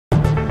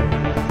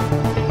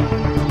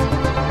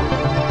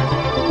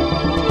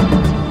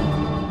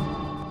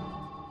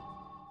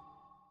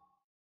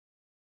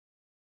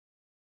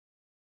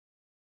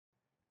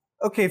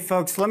Okay,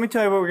 folks, let me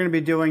tell you what we're going to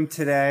be doing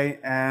today,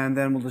 and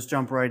then we'll just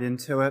jump right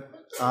into it.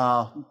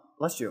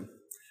 Bless you.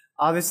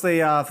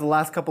 Obviously, for the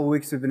last couple of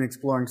weeks, we've been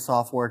exploring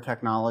software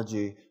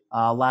technology.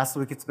 Last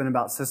week, it's been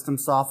about system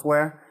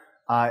software.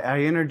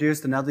 I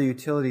introduced another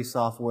utility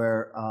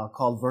software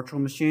called Virtual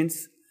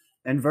Machines.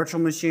 And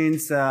Virtual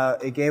Machines,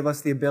 it gave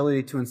us the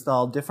ability to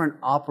install different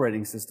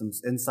operating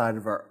systems inside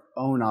of our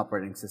own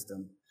operating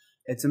system.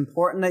 It's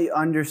important that you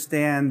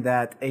understand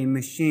that a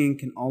machine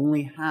can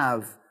only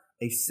have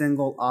a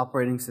single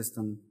operating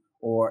system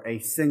or a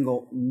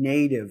single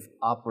native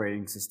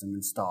operating system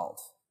installed.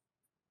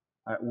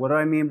 What do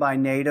I mean by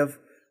native?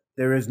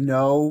 There is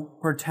no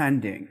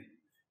pretending.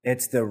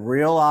 It's the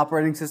real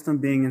operating system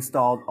being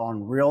installed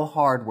on real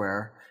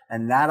hardware,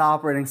 and that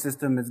operating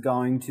system is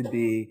going to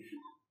be,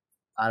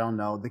 I don't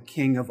know, the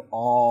king of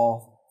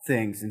all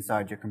things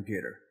inside your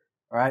computer.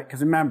 All right? Because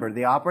remember,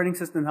 the operating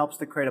system helps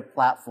to create a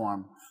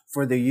platform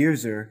for the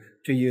user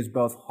to use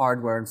both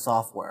hardware and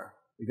software.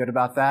 You good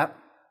about that?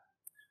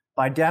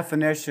 By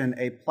definition,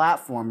 a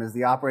platform is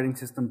the operating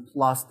system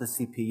plus the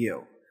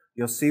CPU.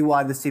 You'll see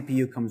why the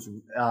CPU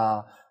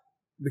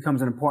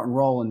becomes an important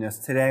role in this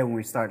today when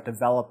we start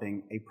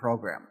developing a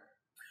program.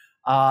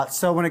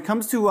 So when it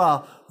comes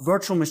to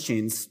virtual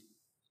machines,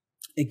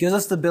 it gives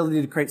us the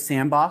ability to create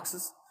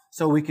sandboxes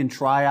so we can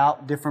try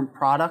out different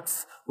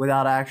products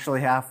without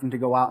actually having to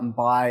go out and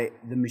buy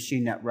the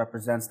machine that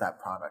represents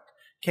that product.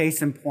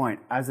 Case in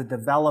point, as a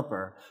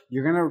developer,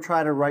 you're going to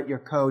try to write your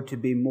code to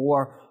be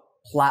more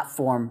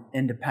platform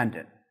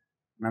independent.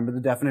 Remember the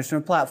definition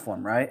of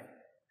platform, right?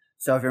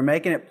 So if you're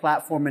making it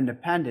platform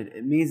independent,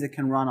 it means it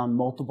can run on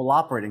multiple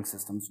operating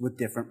systems with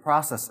different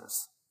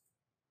processors.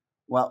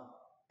 Well,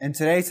 in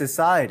today's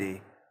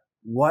society,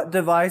 what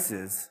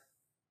devices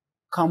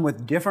come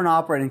with different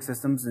operating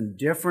systems and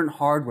different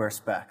hardware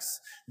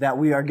specs that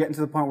we are getting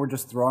to the point where we're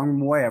just throwing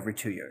them away every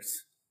 2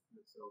 years?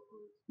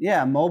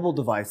 Yeah, mobile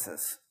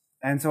devices.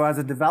 And so as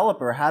a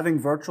developer, having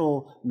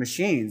virtual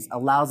machines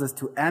allows us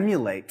to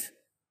emulate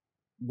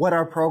what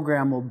our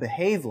program will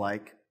behave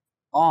like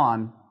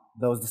on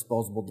those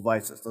disposable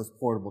devices, those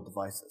portable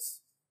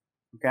devices.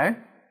 Okay?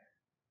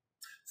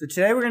 So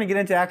today we're going to get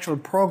into actual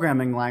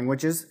programming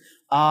languages.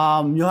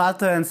 You'll have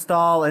to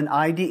install an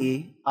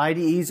IDE.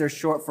 IDEs are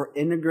short for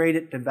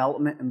Integrated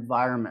Development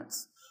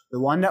Environments. The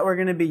one that we're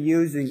going to be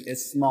using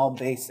is Small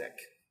Basic.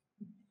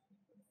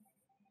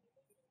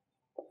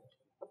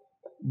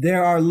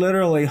 There are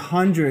literally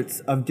hundreds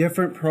of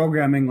different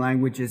programming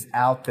languages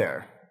out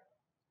there.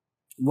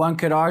 One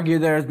could argue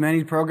there are as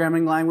many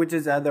programming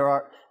languages as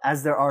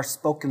there are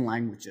spoken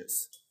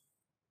languages.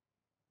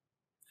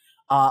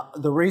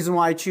 The reason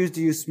why I choose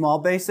to use Small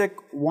Basic,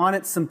 one,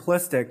 it's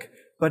simplistic,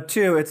 but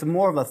two, it's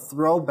more of a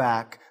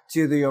throwback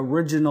to the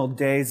original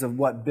days of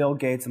what Bill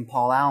Gates and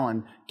Paul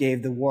Allen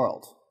gave the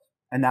world.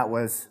 And that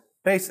was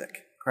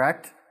BASIC,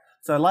 correct?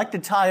 So I'd like to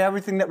tie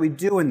everything that we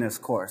do in this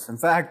course. In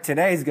fact,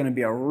 today is going to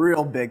be a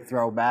real big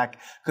throwback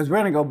because we're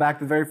going to go back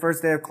to the very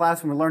first day of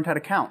class when we learned how to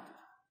count.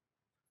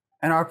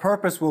 And our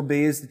purpose will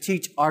be is to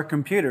teach our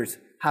computers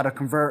how to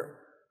convert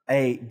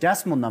a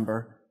decimal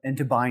number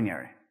into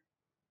binary.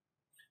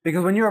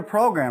 Because when you're a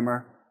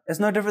programmer, it's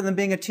no different than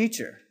being a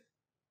teacher.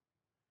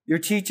 You're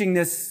teaching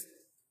this,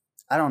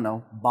 I don't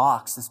know,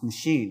 box, this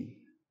machine,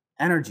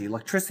 energy,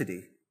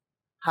 electricity,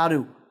 how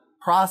to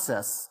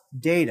process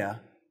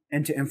data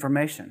into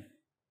information.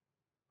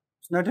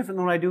 It's no different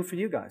than what I do for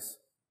you guys.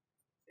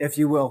 If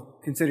you will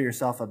consider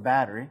yourself a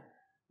battery,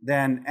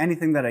 then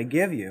anything that I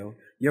give you,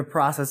 you're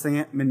processing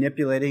it,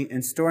 manipulating,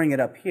 and storing it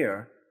up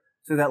here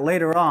so that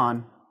later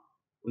on,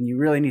 when you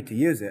really need to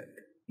use it,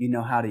 you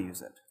know how to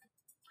use it.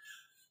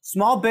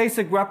 Small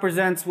Basic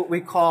represents what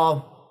we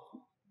call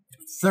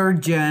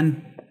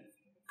third-gen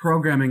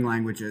programming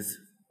languages.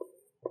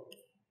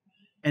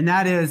 And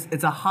that is,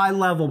 it's a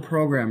high-level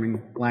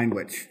programming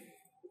language.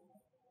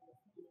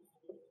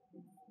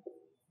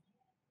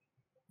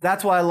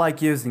 That's why I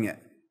like using it.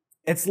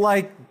 It's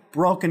like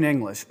broken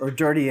English or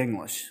dirty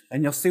English.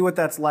 And you'll see what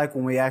that's like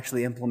when we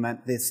actually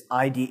implement this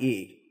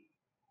IDE.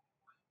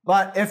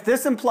 But if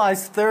this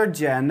implies third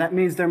gen, that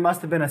means there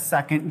must have been a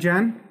second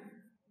gen,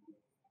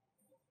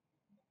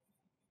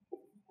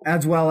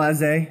 as well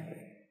as a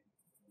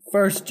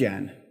first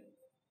gen.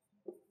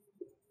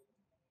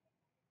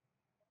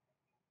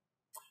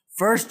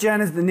 First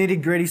gen is the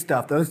nitty-gritty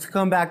stuff. Those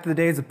come back to the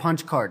days of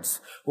punch cards,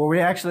 where we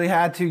actually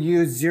had to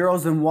use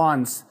zeros and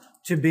ones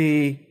to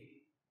be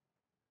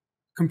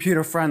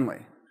computer friendly.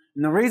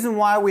 And the reason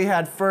why we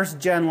had first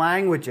gen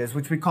languages,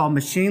 which we call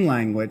machine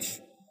language,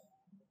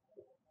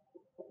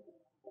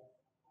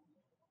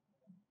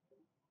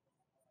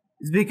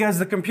 is because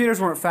the computers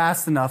weren't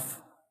fast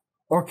enough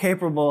or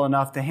capable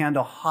enough to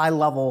handle high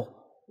level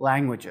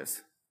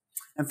languages.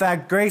 In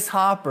fact, Grace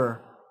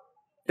Hopper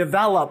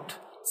developed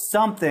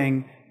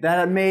something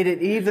that made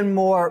it even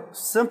more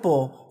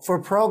simple for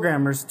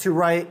programmers to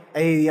write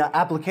a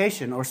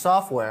application or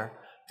software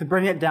to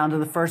bring it down to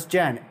the first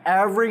gen.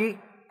 Every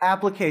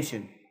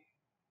application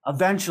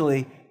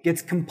eventually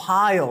gets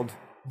compiled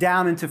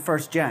down into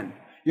first gen.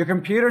 Your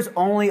computers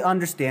only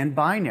understand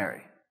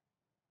binary.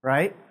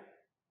 right?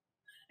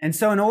 And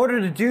so in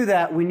order to do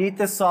that, we need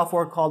this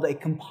software called a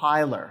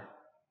compiler.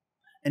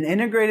 An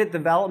integrated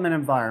development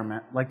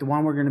environment, like the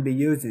one we're going to be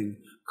using,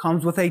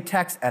 comes with a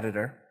text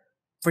editor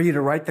for you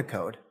to write the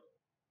code,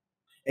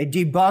 a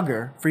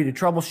debugger for you to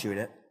troubleshoot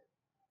it,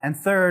 and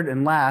third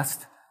and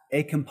last,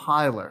 a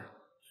compiler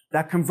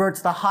that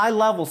converts the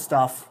high-level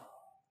stuff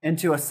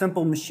into a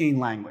simple machine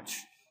language,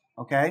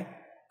 okay?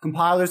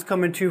 Compilers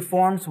come in two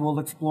forms. We'll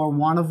explore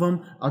one of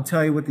them. I'll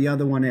tell you what the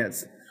other one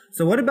is.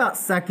 So what about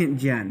second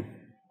gen?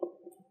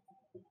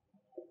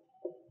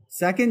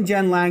 Second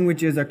gen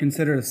languages are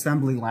considered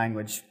assembly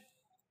language.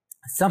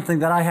 Something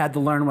that I had to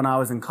learn when I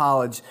was in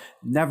college,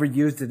 never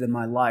used it in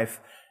my life.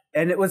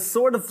 And it was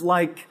sort of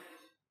like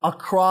a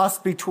cross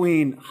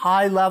between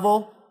high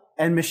level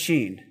and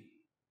machine.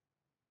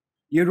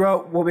 You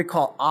wrote what we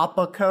call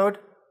APA code,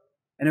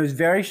 and it was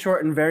very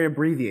short and very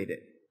abbreviated.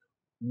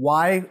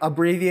 Why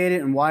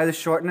abbreviated and why the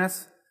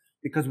shortness?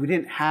 Because we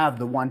didn't have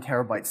the 1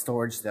 terabyte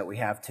storage that we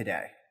have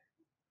today.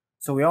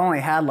 So we only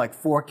had like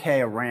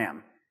 4K of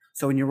RAM.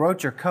 So when you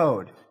wrote your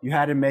code, you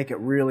had to make it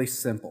really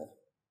simple.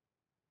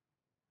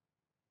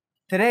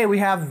 Today we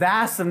have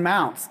vast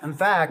amounts. In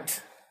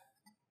fact,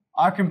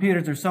 our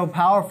computers are so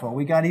powerful,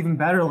 we got even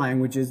better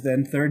languages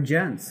than third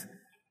gens.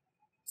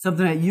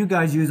 Something that you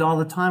guys use all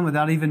the time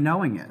without even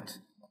knowing it.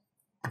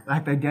 In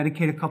fact, I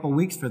dedicate a couple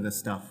weeks for this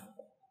stuff.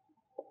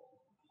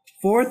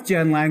 Fourth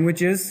gen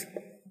languages,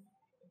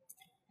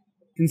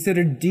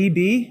 considered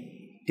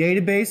DB,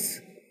 database,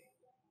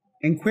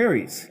 and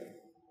queries.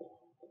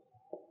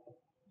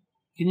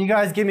 Can you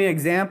guys give me an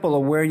example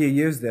of where you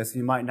use this?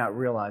 You might not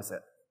realize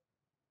it.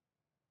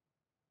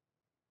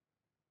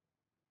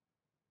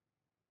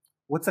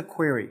 What's a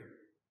query?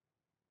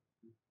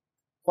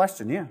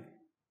 Question, yeah.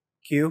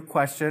 Q,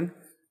 question.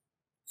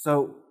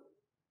 So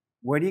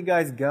where do you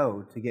guys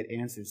go to get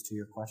answers to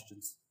your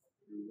questions?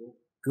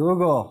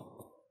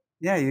 Google.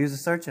 Yeah, you use a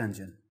search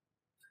engine.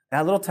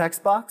 That little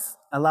text box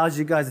allows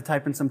you guys to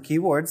type in some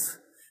keywords,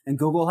 and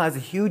Google has a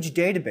huge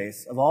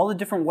database of all the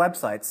different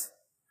websites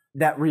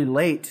that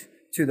relate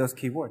to those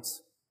keywords.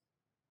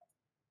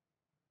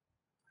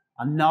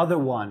 Another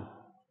one,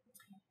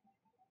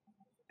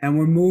 and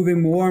we're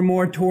moving more and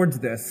more towards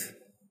this.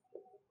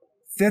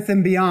 Fifth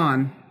and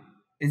beyond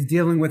is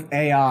dealing with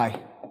AI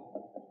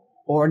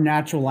or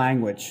natural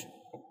language.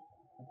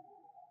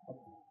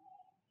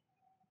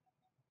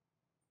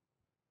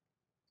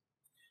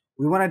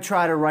 We want to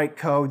try to write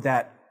code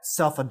that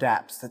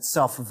self-adapts, that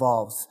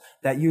self-evolves,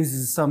 that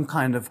uses some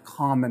kind of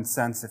common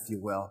sense, if you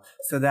will,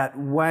 so that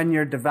when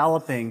you're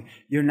developing,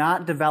 you're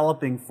not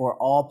developing for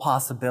all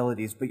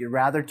possibilities, but you're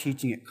rather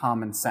teaching it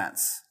common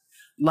sense.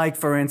 Like,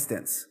 for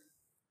instance,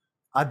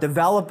 a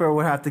programmer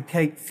would have to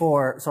take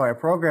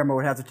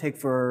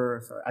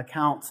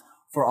account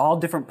for all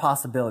different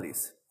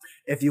possibilities.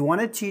 If you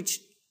want to teach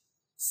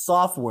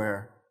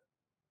software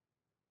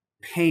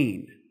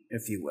pain,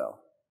 if you will,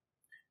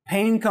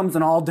 pain comes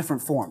in all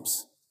different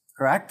forms.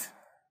 Correct?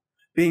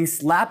 Being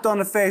slapped on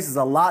the face is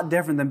a lot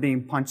different than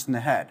being punched in the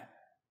head.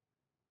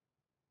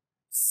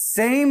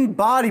 Same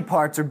body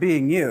parts are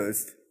being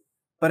used,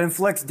 but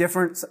inflicts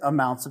different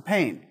amounts of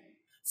pain.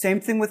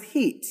 Same thing with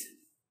heat.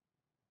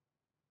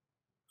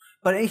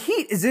 But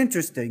heat is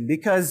interesting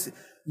because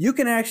you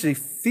can actually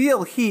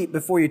feel heat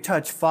before you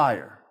touch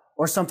fire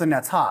or something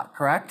that's hot,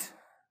 correct?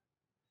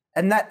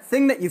 And that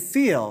thing that you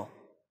feel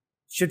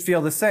should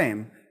feel the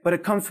same, but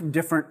it comes from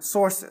different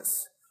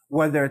sources,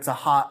 whether it's a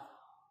hot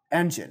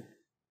engine,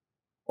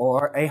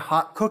 or a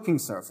hot cooking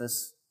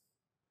surface,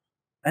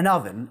 an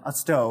oven, a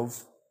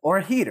stove, or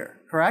a heater,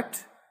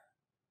 correct?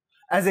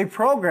 As a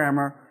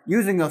programmer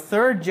using a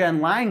third gen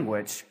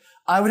language,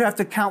 I would have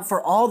to account for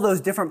all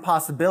those different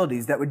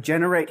possibilities that would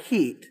generate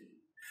heat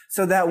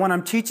so that when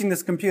I'm teaching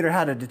this computer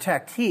how to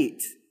detect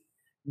heat,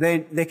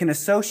 they can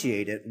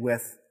associate it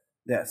with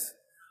this.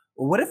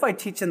 Well, what if I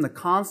teach them the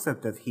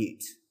concept of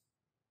heat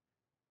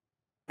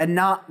and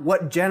not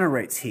what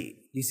generates heat?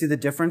 Do you see the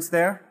difference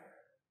there?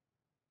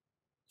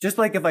 Just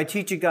like if I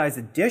teach you guys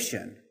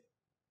addition,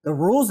 the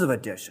rules of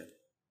addition,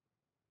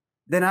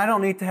 then I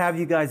don't need to have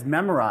you guys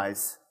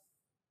memorize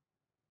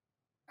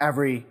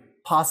every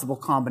possible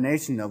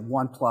combination of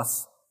 1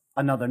 plus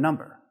another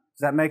number.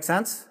 Does that make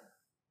sense?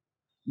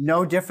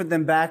 No different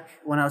than back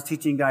when I was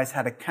teaching you guys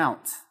how to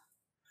count.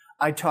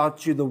 I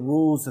taught you the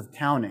rules of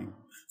counting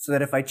so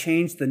that if I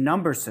change the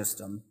number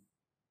system,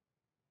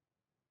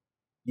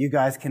 you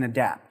guys can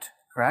adapt,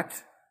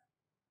 correct?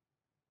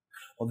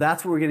 Well,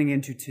 that's what we're getting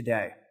into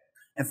today.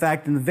 In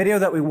fact, in the video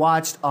that we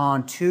watched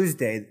on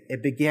Tuesday,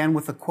 it began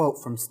with a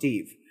quote from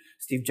Steve.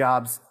 Steve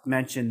Jobs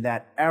mentioned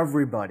that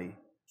everybody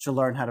should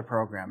learn how to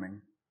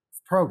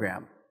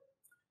program.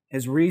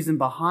 His reason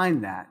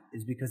behind that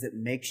is because it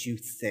makes you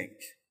think.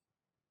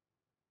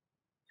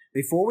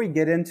 Before we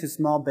get into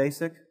small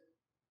basic,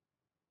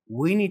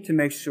 we need to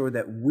make sure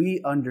that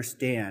we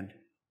understand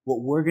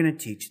what we're going to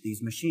teach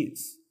these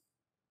machines.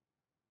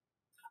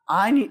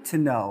 I need to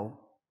know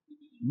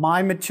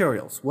my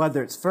materials,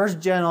 whether it's first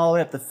gen all the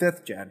way up to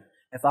fifth gen,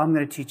 if I'm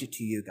going to teach it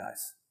to you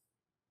guys.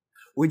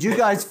 Would you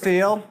guys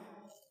feel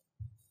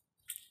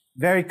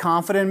very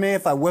confident in me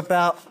if I whip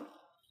out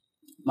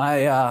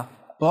my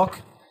book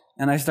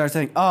and I start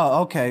saying,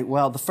 oh, okay,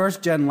 well, the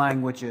first gen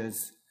language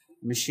is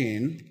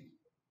machine.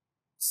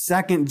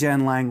 Second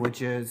gen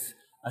language is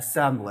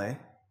assembly.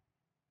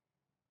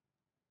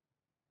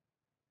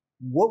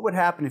 What would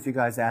happen if you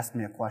guys asked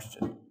me a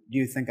question? Do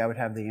you think I would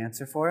have the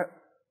answer for it?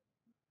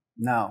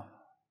 No.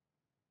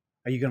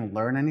 Are you going to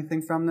learn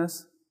anything from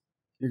this?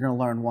 You're going to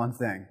learn one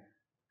thing.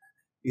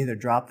 Either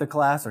drop the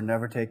class or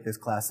never take this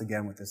class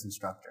again with this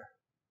instructor.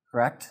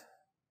 Correct?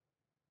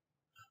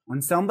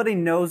 When somebody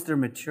knows their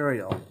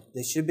material,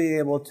 they should be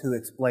able to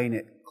explain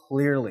it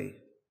clearly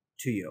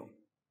to you.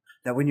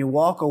 That when you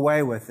walk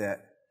away with it,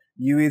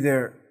 you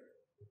either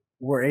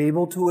were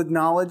able to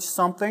acknowledge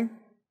something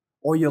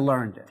or you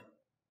learned it.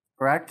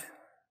 Correct?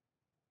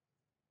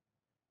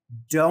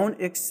 Don't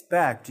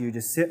expect you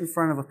to sit in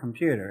front of a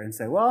computer and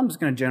say, well, I'm just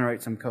going to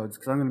generate some codes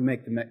because I'm going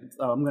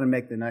to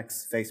make the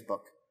next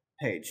Facebook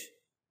page.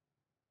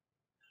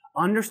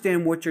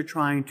 Understand what you're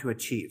trying to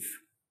achieve.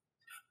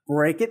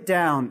 Break it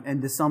down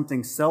into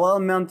something so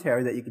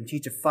elementary that you can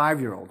teach a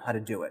 5-year-old how to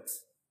do it.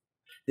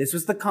 This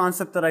was the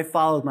concept that I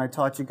followed when I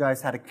taught you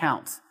guys how to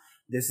count.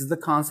 This is the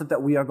concept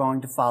that we are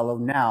going to follow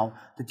now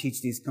to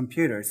teach these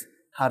computers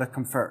how to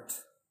convert.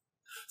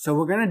 So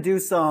we're going to do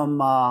some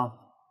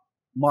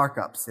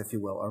markups, if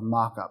you will, or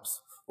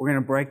mock-ups. We're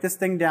going to break this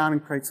thing down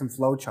and create some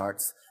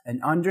flowcharts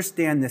and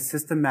understand this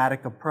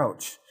systematic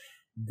approach.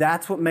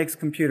 That's what makes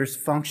computers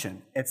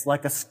function. It's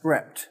like a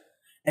script.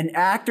 An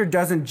actor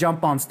doesn't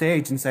jump on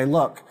stage and say,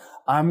 look,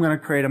 I'm going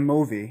to create a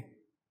movie.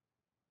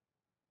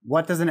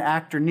 What does an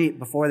actor need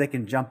before they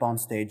can jump on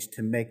stage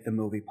to make the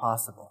movie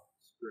possible?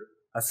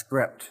 A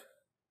script.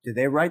 Do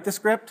they write the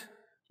script?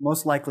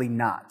 Most likely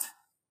not.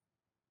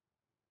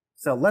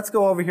 So let's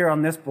go over here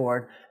on this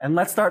board and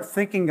let's start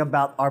thinking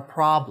about our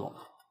problem.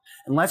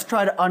 And let's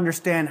try to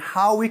understand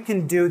how we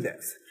can do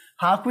this.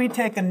 How can we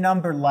take a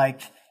number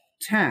like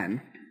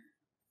 10?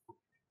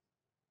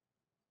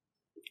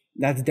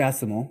 That's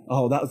decimal.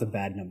 Oh, that was a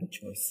bad number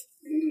choice.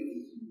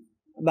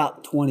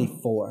 About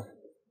 24.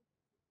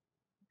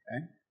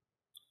 Okay.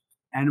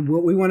 And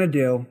what we want to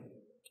do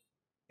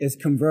is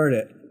convert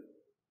it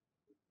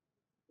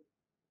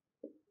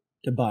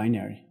to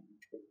binary.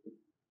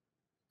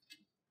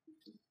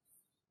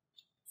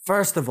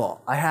 First of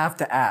all, I have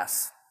to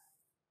ask,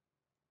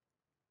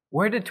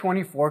 where did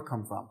 24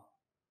 come from?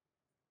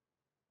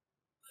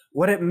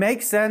 Would it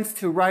make sense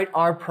to write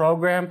our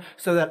program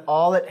so that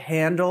all it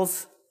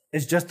handles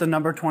is just the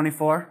number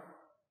 24?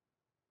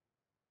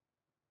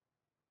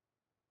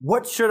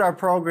 What should our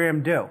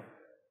program do?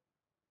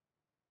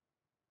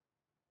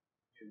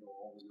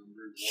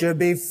 Should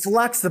be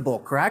flexible,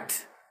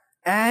 correct?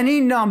 Any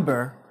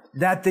number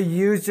that the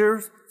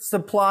user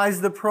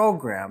supplies the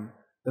program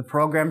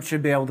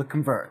should be able to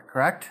convert,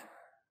 correct?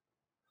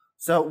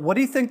 So what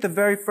do you think the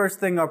very first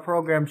thing our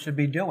program should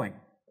be doing?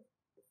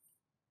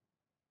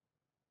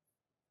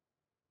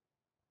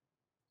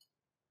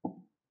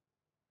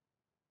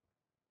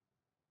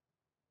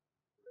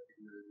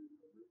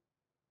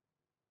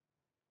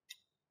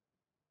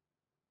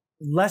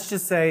 Let's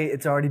just say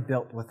it's already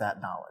built with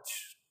that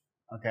knowledge,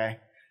 okay?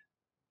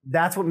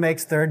 That's what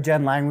makes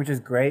third-gen languages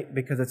great,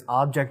 because it's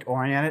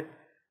object-oriented.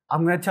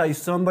 I'm going to tell you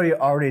somebody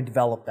already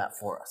developed that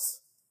for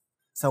us.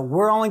 So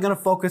we're only going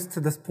to focus to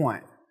this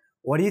point.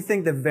 What do you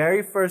think the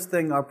very first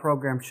thing our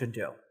program should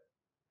do?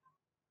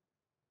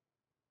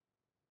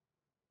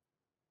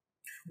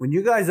 When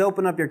you guys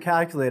open up your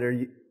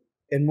calculator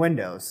in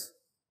Windows,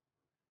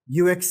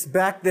 you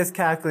expect this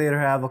calculator to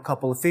have a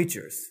couple of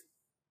features.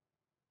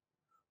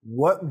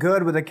 What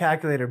good would a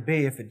calculator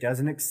be if it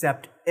doesn't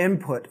accept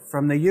input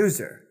from the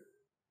user?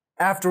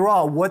 After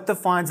all, what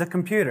defines a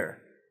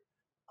computer?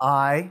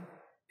 IPO.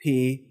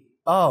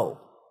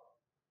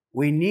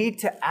 We need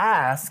to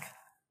ask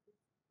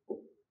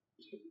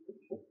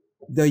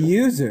the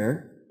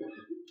user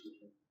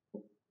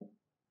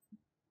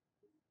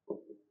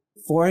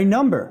for a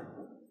number.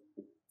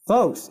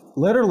 Folks,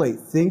 literally,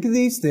 think of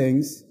these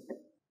things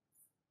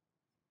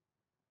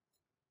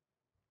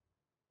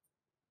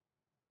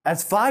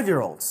as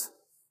 5-year-olds.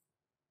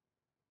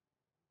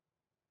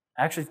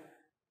 Actually,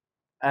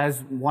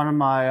 as one of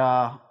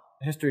my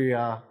history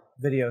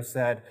videos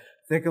said,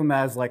 think of them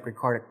as like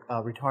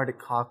retarded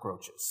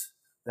cockroaches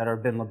that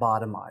have been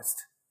lobotomized.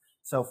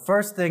 So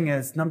first thing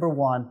is, number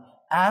one,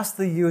 ask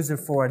the user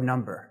for a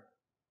number.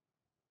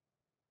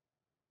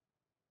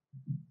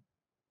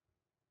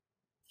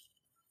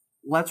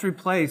 Let's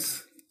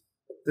replace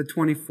the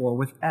 24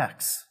 with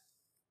X.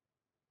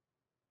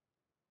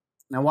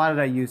 Now, why did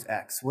I use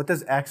X? What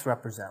does X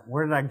represent?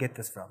 Where did I get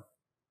this from?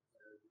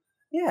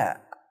 Yeah,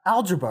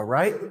 algebra,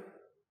 right?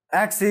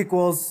 X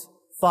equals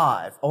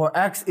 5, or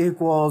X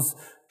equals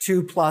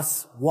 2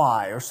 plus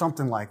Y, or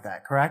something like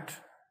that, correct?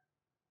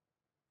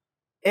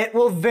 It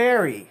will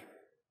vary.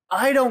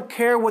 I don't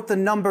care what the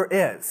number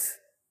is.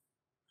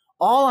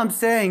 All I'm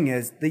saying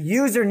is the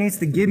user needs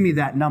to give me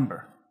that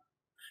number.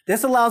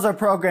 This allows our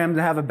program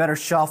to have a better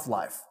shelf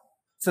life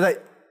so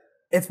that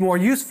it's more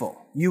useful.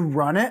 You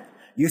run it,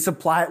 You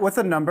supply it with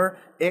a number,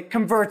 it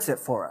converts it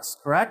for us,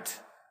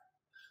 correct?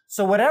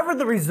 So whatever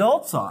the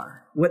results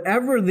are,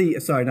 whatever the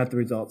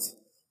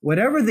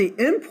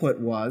input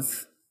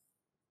was,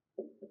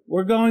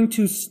 we're going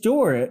to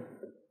store it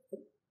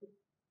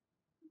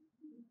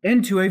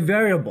into a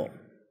variable.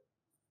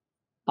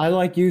 I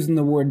like using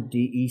the word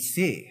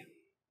DEC.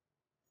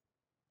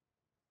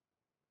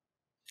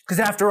 Because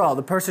after all,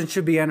 the person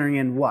should be entering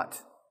in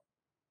what?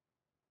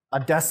 A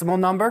decimal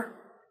number?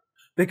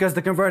 Because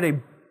to convert a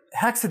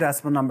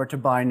hexadecimal number to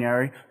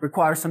binary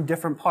requires some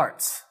different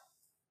parts.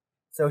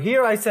 So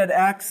here I said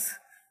X.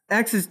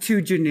 X is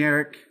too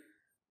generic.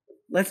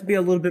 Let's be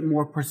a little bit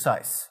more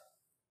precise.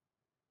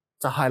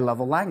 It's a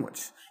high-level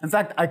language. In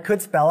fact, I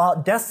could spell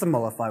out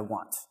decimal if I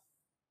want.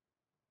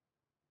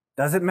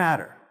 Doesn't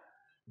matter.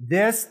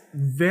 This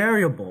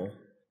variable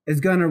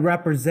is going to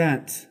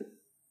represent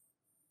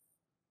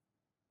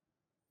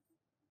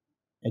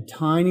a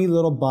tiny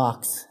little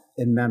box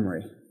in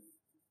memory.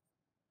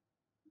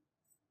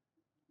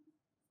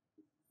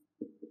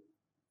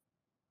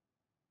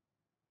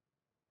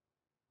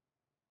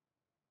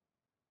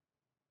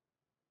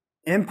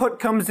 Input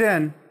comes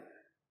in,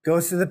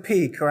 goes to the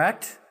P,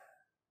 correct?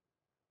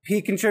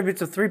 P contributes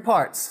to three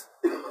parts: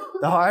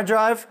 the hard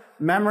drive,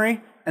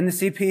 memory, and the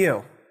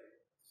CPU.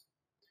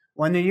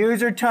 When the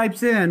user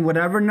types in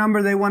whatever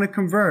number they want to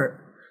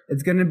convert,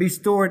 it's going to be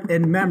stored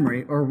in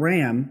memory, or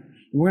RAM.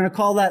 We're going to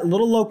call that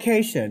little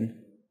location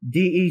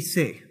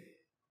DEC.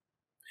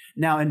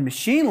 Now, in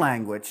machine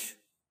language,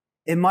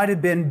 it might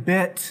have been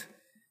bit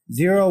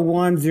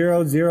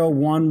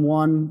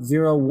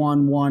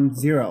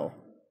 0100110110.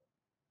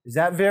 Is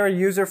that very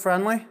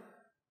user-friendly?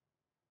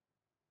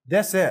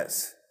 This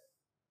is.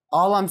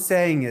 All I'm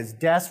saying is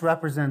des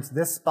represents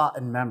this spot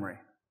in memory.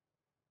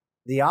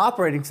 The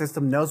operating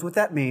system knows what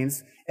that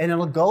means, and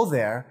it'll go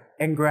there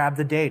and grab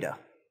the data.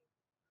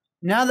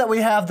 Now that we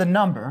have the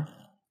number,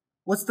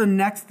 what's the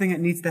next thing that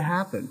needs to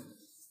happen?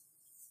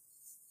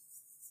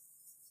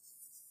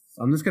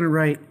 So I'm just going to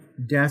write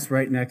des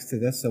right next to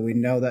this so we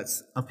know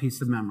that's a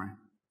piece of memory.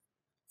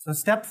 So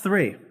step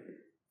 3.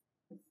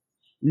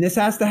 And this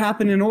has to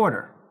happen in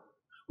order.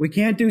 We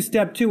can't do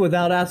step 2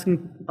 without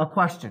asking a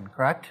question,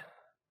 correct?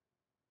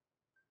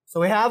 So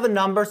we have a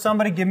number.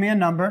 Somebody give me a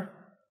number.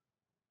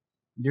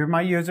 You're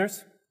my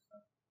users.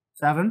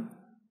 7.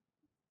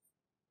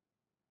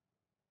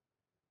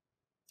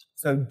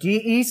 So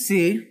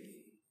DEC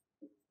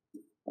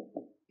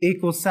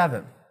equals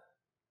 7.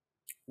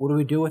 What do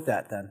we do with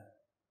that then?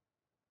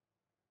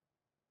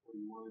 What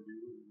you want to do is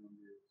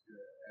remember to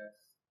ask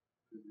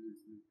the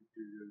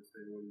computer to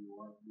say what you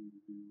want me to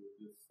do with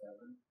this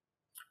 7.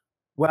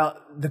 Well,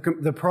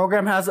 the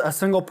program has a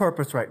single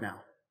purpose right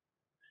now.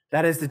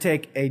 That is to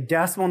take a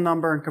decimal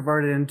number and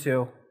convert it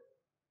into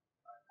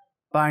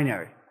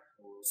binary.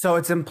 So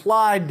it's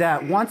implied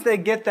that once they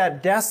get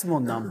that decimal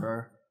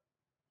number,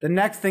 the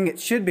next thing it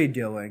should be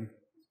doing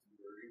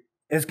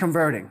is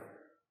converting.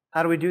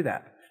 How do we do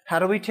that? How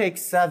do we take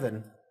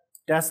 7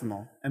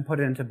 decimal and put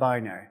it into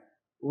binary?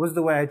 What was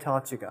the way I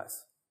taught you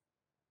guys?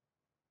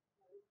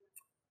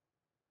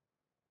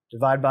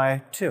 Divide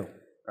by 2,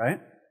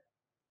 right?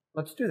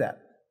 Let's do that.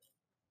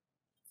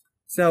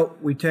 So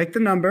we take the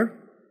number,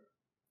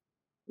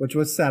 which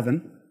was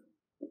 7,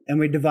 and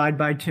we divide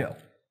by 2.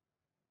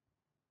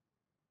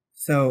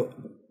 So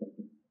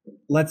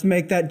let's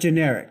make that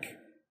generic.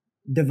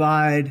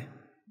 Divide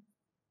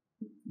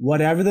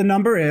whatever the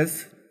number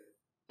is,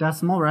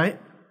 decimal, right,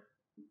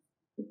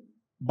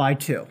 by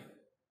 2.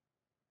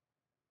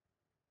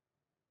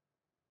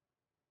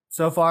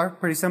 So far,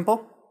 pretty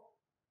simple.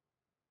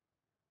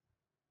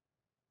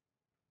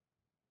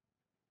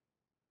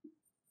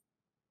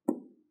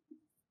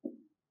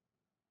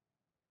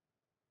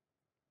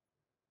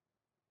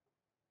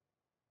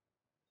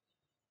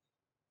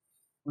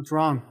 What's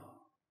wrong?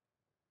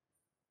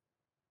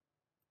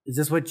 Is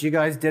this what you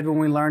guys did when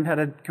we learned how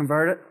to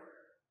convert it?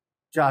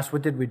 Josh,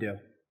 what did we do?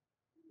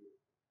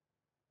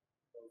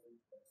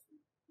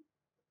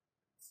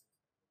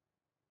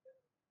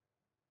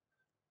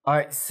 All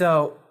right,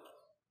 so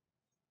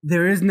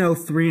there is no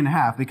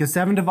 3.5 because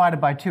 7 divided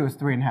by 2 is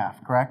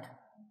 3.5, correct?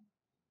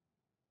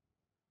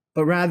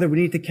 But rather,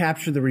 we need to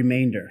capture the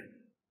remainder.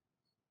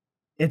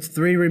 It's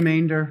 3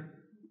 remainder.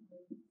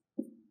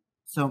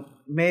 So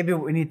maybe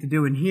what we need to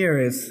do in here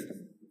is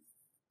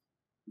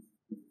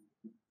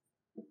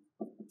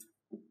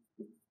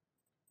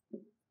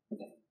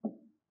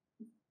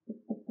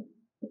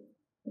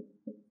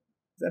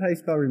that how you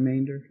spell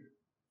remainder?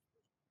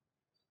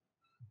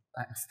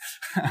 Thanks.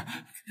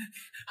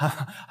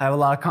 I have a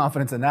lot of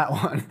confidence in that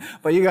one,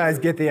 but you guys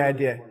get the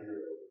idea.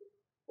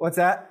 What's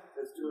that?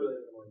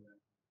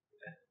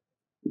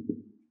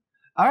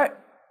 All right.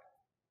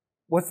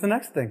 What's the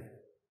next thing?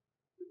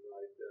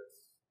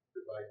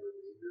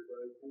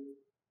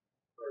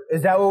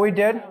 Is that what we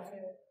did?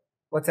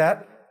 What's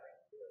that?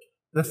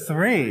 The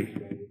 3.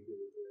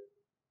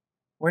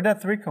 Where'd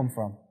that 3 come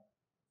from?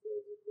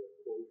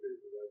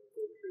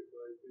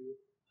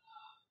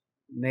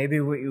 Maybe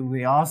what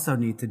we also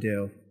need to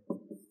do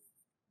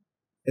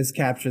is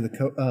capture the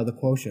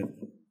quotient.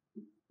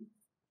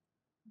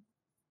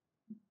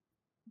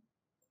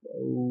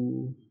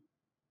 Oh.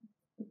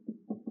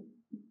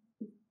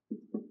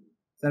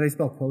 Is that how you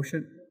spell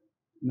quotient?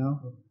 No?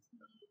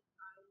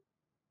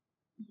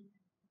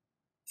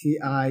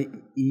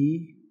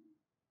 T-I-E-N-T?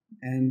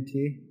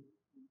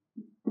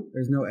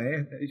 There's no A?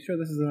 Are you sure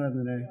this is not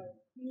an A?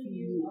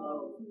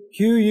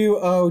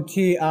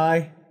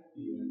 Q-U-O-T-I.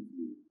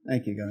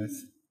 Thank you,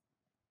 guys.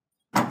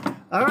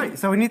 All right,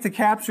 so we need to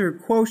capture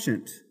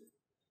quotient.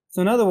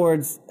 So in other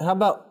words, how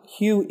about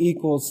Q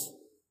equals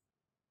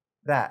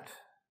that?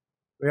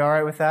 We all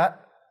right with that?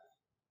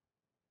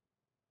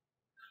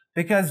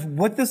 Because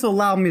what this will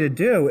allow me to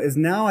do is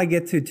now I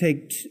get to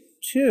take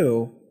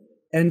 2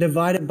 and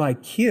divide it by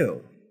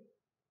Q.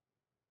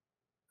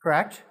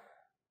 Correct?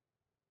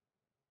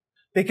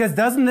 Because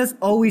doesn't this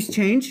always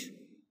change?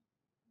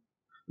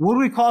 What do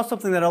we call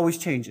something that always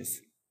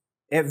changes?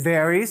 It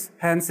varies,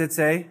 hence it's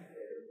a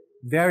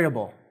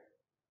variable.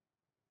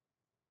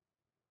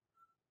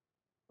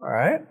 All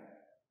right?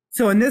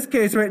 So in this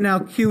case right now,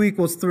 Q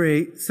equals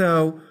 3.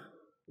 So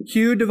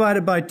Q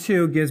divided by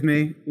 2 gives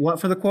me what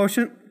for the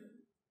quotient?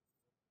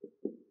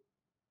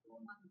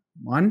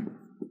 1.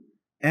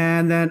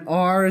 And then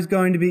R is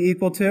going to be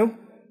equal to?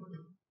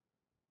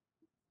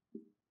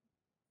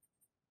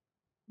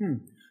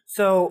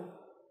 So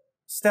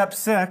step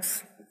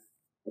 6,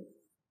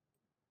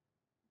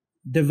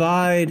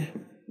 divide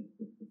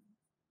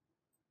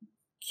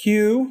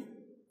Q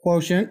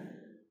quotient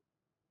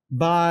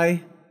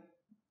by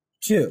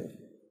 2.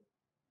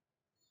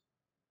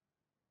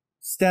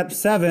 Step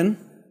 7,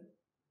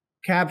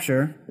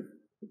 capture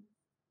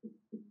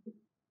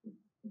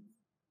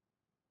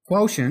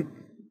quotient,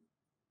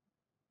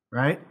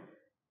 right?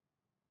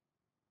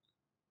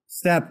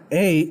 Step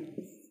 8,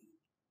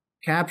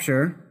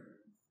 capture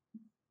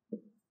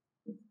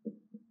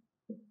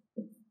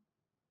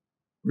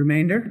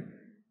remainder.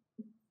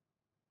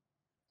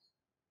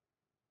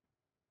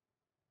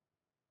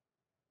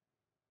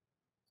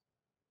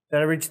 Did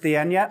I reach the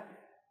end yet?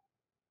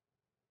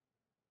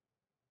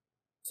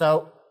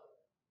 So,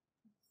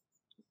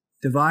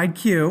 divide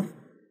Q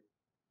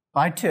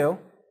by 2.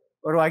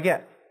 What do I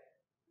get?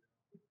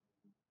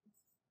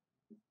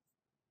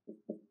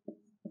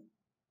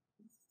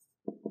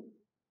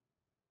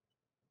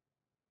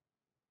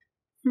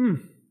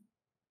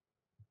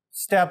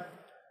 Step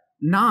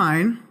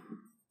 9,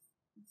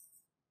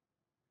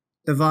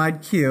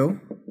 divide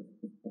Q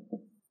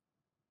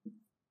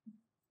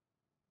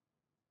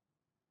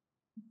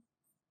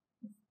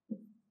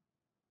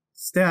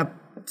step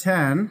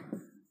 10,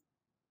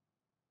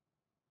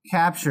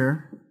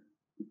 capture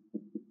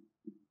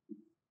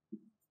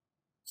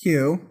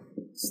Q.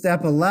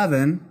 Step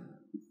 11,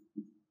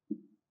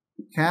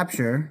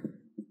 capture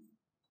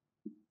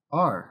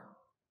R.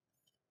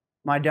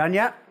 Am I done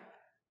yet?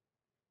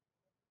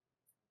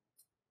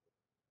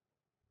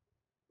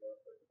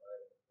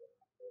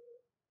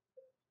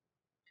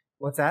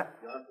 What's that?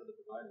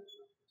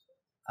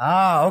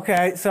 Ah,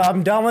 okay. So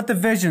I'm done with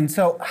division.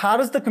 So how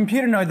does the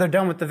computer know they're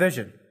done with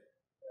division?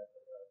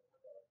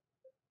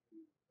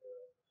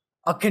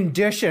 A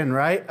condition,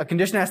 right? A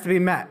condition has to be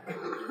met.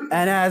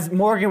 And as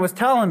Morgan was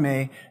telling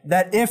me,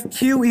 that if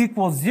Q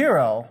equals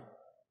 0,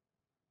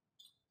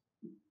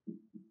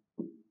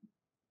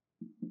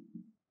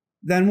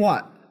 then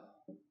what?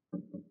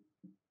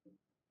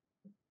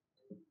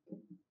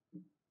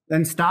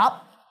 Then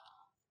stop?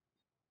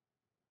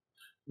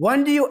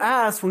 When do you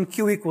ask when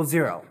Q equals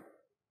 0?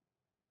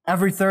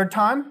 Every third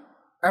time?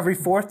 Every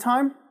fourth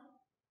time?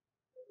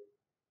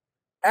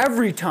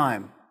 Every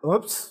time.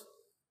 Oops.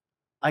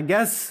 I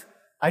guess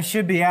I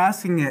should be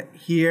asking it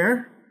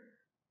here,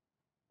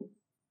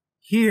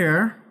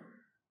 here,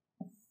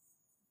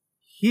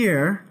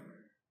 here.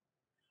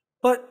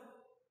 But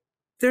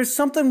there's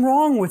something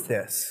wrong with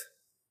this.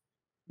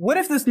 What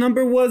if this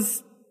number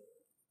was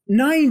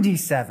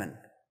 97?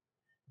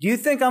 Do you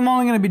think I'm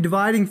only going to be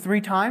dividing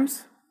 3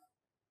 times?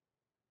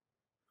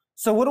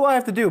 So what do I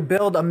have to do?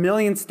 Build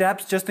 1,000,000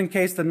 steps just in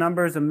case the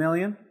number is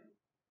 1,000,000?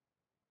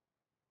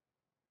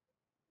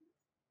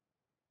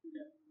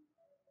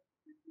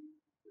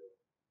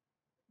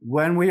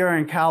 When we are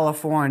in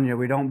California,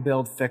 we don't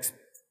build fixed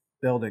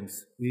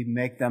buildings. We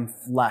make them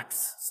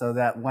flex so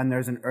that when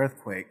there's an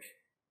earthquake,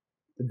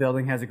 the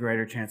building has a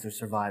greater chance of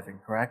surviving,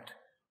 correct?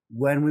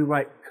 When we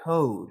write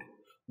code,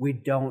 we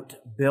don't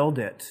build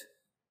it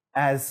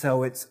as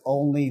so it's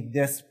only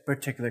this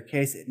particular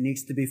case. It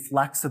needs to be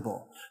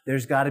flexible.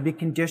 There's got to be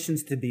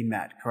conditions to be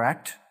met,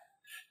 correct?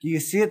 Do you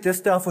see it? This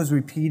stuff was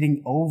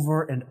repeating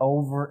over and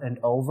over and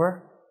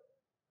over.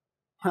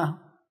 Huh.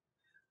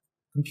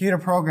 Computer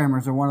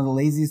programmers are one of the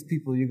laziest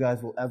people you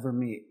guys will ever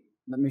meet.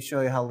 Let me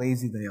show you how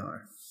lazy they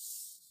are.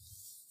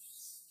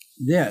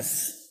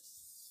 This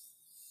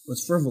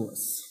was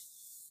frivolous.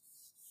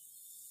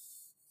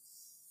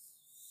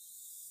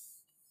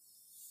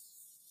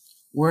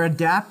 We're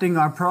adapting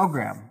our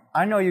program.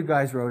 I know you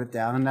guys wrote it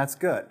down, and that's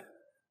good.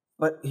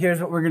 But here's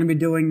what we're going to be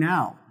doing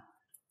now.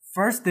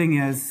 First thing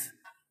is,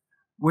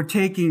 we're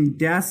taking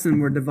des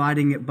and we're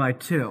dividing it by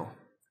 2.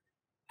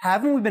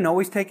 Haven't we been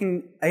always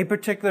taking a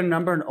particular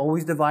number and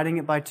always dividing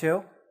it by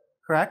 2?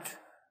 Correct?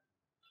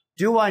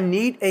 Do I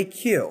need a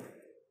Q?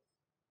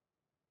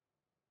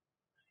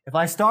 If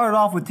I started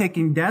off with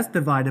taking des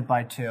divided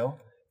by 2,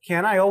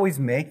 can I always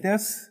make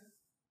this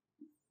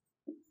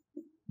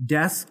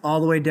des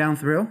all the way down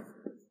through?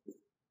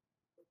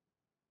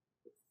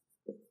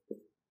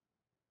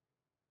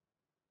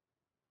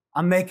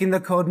 I'm making the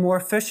code more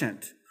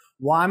efficient.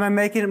 Why am I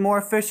making it more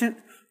efficient?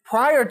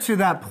 Prior to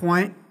that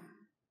point,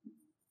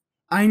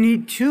 I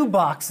need 2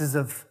 boxes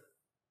of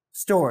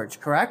storage,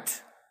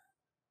 correct?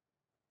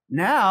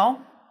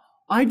 Now,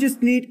 I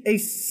just need a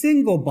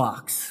single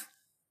box.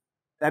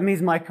 That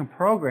means my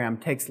program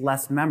takes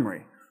less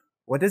memory.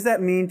 What does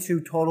that mean to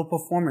total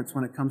performance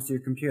when it comes to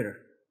your computer?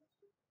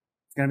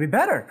 It's going to be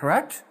better,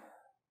 correct?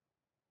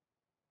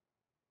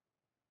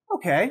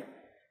 Okay,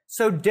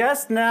 so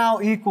des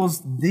now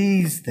equals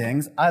these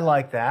things. I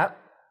like that.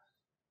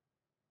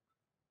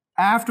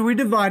 After we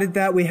divided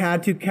that, we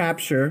had to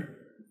capture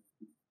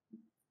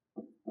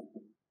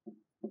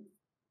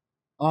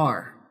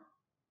R.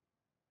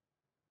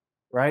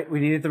 Right? We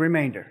needed the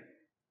remainder.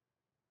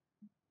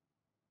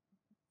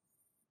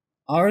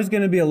 R is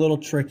going to be a little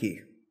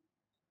tricky.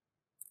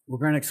 We're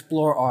going to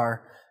explore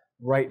R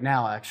right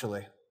now,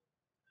 actually.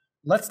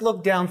 Let's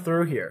look down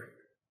through here.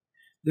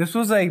 This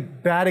was a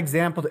bad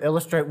example to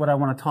illustrate what I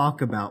want to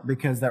talk about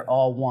because they're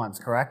all ones,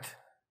 correct?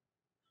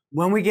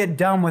 When we get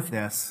done with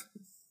this,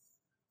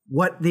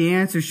 what the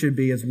answer should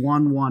be is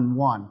 1, 1,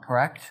 1,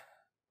 correct?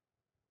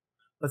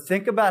 But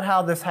think about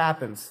how this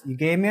happens. You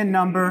gave me a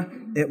number,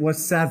 it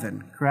was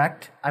 7,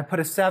 correct? I put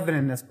a 7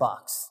 in this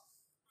box.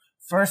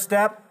 First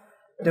step,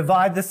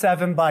 divide the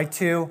 7 by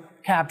 2,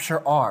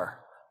 capture R.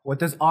 What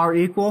does R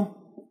equal?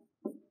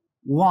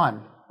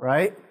 1,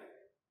 right?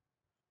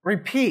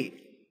 Repeat.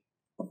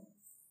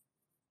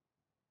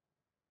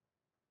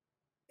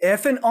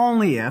 If and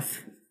only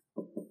if,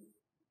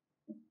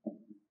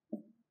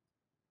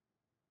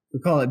 we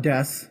call it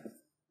des,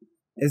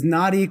 is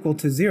not equal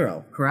to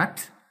 0,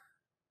 correct?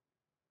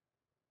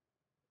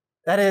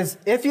 That is,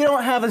 if you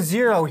don't have a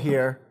 0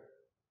 here,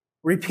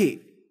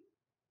 repeat.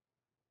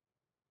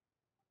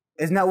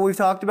 Isn't that what we've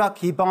talked about?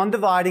 Keep on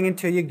dividing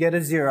until you get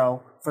a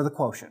 0 for the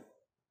quotient.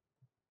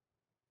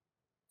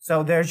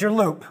 So there's your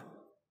loop.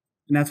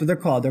 And that's what they're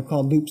called. They're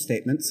called loop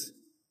statements.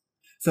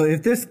 So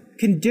if this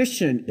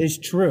condition is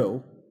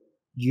true,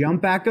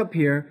 jump back up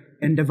here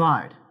and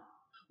divide.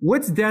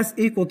 What's des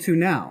equal to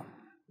now?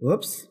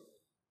 Whoops.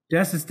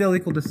 Des is still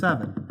equal to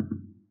 7.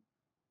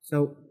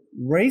 So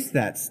erase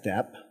that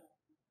step.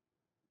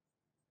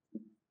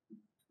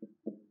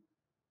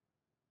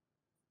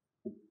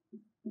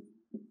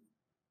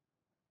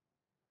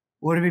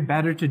 Would it be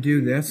better to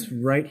do this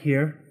right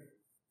here?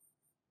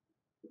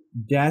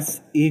 Des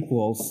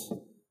equals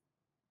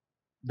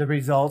the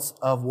results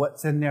of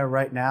what's in there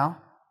right now.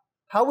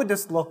 How would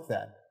this look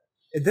then?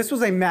 If this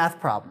was a math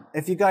problem,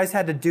 if you guys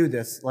had to do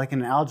this like in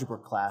an algebra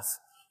class,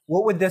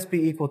 what would this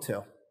be equal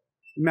to?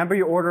 Remember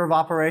your order of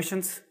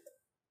operations?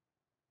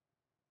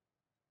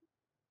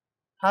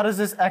 How does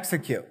this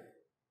execute?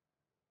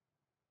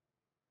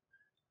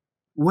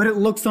 Would it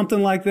look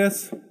something like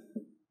this?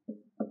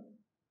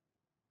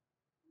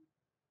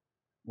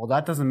 Well,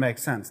 that doesn't make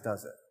sense,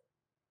 does it?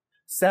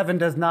 7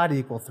 does not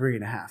equal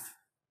 3.5,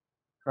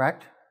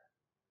 correct?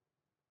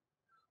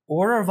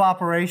 Order of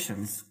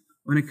operations,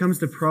 when it comes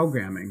to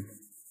programming,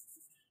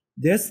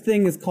 this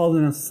thing is called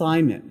an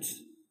assignment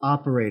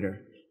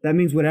operator. That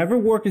means whatever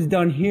work is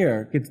done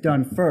here gets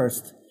done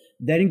first,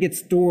 then it gets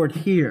stored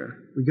here.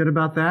 We good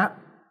about that?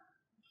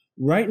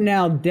 Right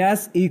now,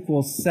 des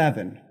equals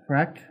 7,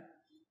 correct?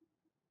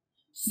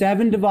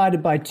 7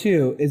 divided by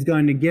 2 is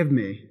going to give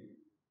me,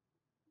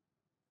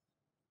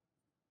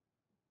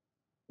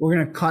 we're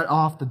going to cut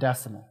off the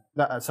decimal,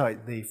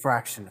 the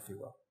fraction, if you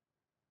will.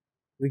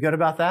 We good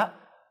about that?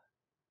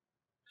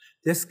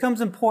 This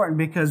becomes important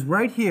because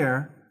right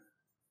here,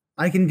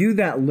 I can do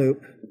that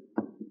loop.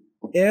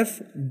 If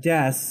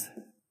des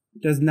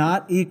does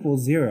not equal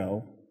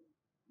 0,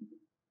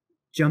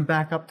 jump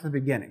back up to the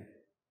beginning.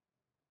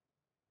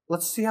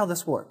 Let's see how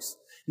this works.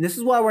 And this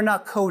is why we're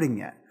not coding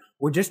yet.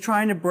 We're just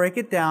trying to break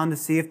it down to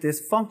see if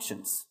this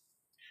functions.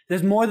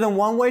 There's more than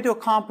one way to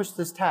accomplish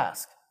this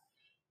task.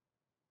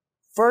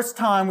 First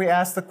time we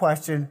ask the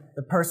question,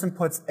 the person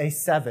puts a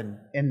 7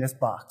 in this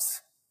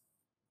box.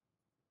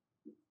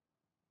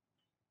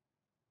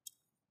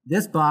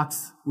 This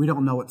box, we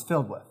don't know what's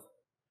filled with.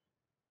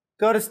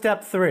 Go to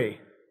step 3.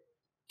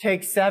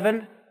 Take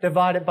 7,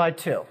 divide it by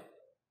 2.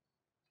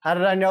 How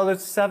did I know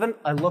there's 7?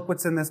 I look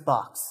what's in this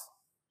box.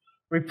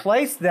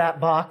 Replace that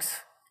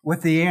box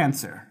with the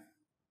answer.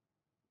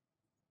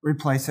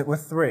 Replace it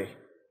with 3.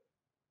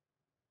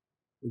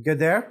 We good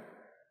there?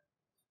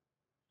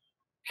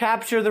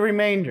 Capture the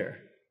remainder.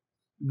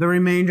 The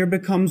remainder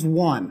becomes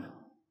 1.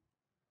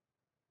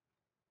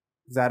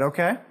 Is that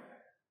okay?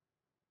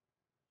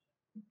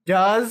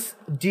 Does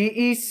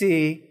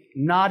DEC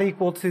not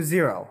equal to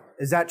 0?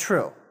 Is that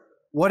true?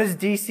 What is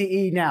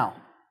DCE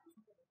now?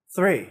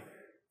 3.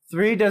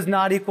 3 does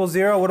not equal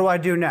 0. What do I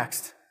do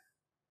next?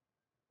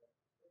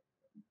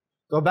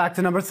 Go back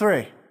to number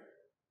 3.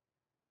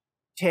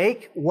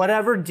 Take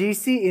whatever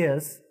DC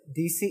is,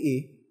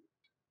 DCE,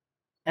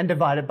 and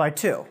divide it by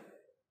 2.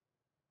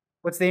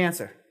 What's the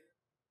answer?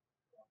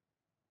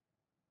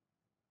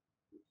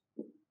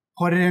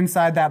 Put it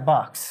inside that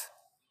box.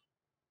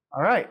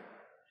 All right.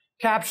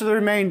 Capture the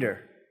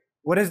remainder.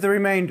 What is the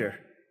remainder?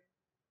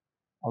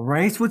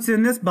 Erase what's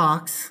in this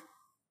box.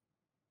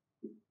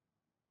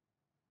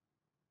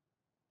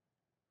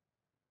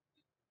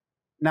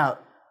 Now,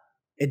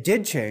 it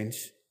did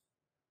change.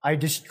 I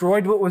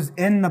destroyed what was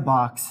in the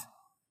box,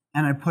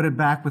 and I put it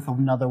back with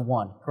another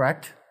 1,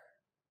 correct?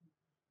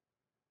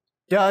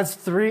 Does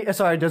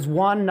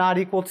 1 not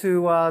equal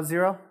to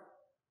 0?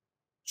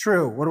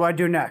 True. What do I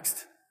do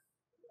next?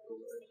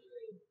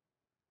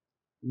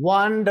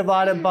 1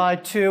 divided by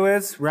 2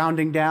 is,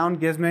 rounding down,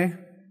 gives me.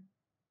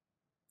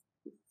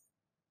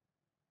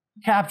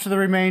 Capture the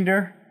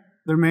remainder.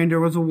 The remainder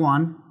was a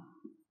 1,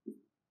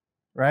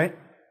 right?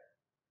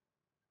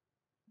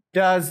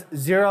 Does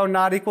 0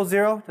 not equal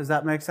 0? Does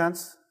that make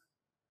sense?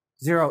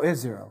 0 is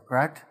 0,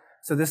 correct?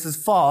 So this is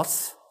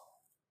false.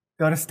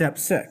 Go to step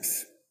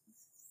 6.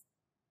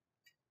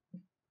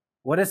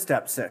 What is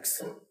step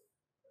 6?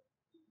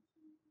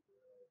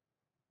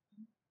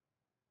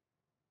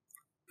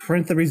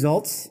 Print the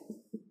results.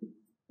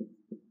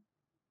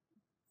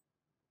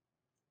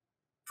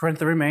 Print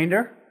the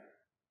remainder.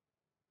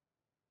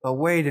 But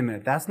wait a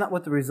minute, that's not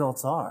what the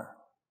results are.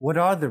 What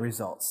are the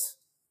results?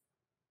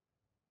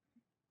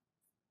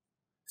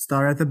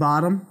 Start at the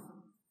bottom,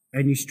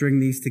 and you string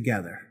these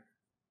together.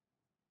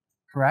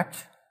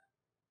 Correct?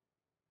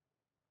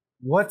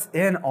 What's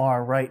in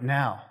R right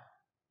now?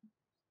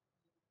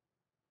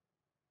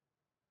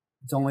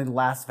 It's only the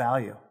last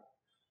value.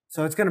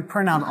 So it's going to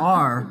print out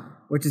R,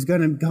 which is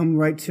going to come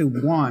right to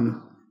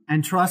 1.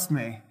 And trust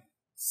me,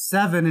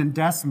 7 in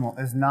decimal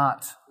is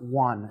not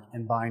 1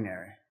 in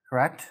binary.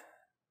 Correct?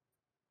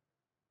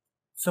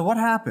 So what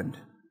happened?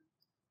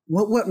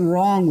 What went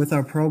wrong with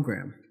our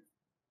program?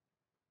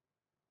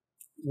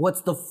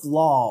 What's the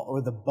flaw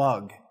or the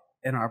bug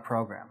in our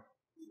program?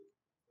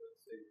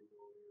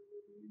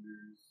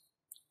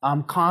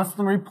 I'm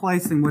constantly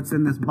replacing what's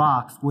in this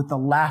box with the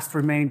last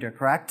remainder,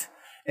 correct?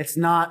 It's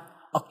not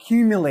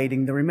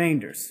accumulating the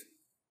remainders.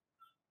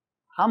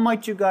 How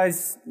might you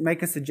guys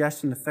make a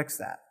suggestion to fix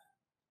that?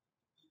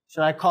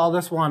 Should I call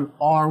this one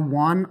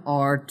R1,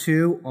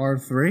 R2,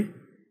 R3?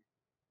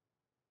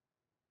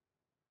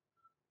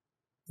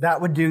 That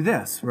would do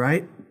this,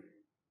 right?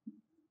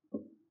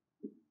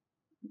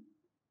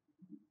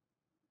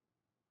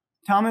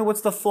 Tell me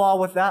what's the flaw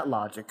with that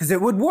logic, because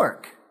it would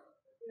work.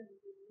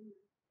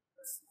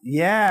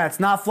 Yeah, it's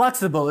not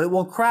flexible. It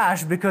will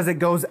crash because it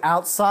goes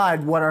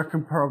outside what our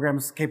program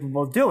is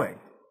capable of doing.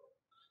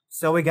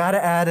 So we got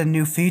to add a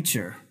new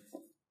feature.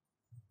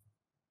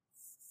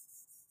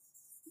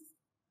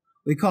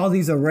 We call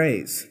these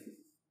arrays.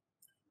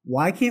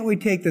 Why can't we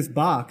take this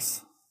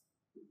box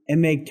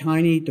and make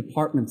tiny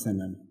departments in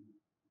them?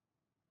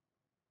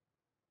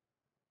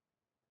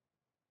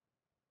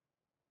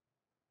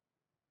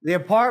 The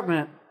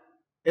apartment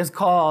is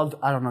called,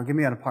 I don't know, give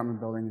me an apartment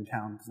building in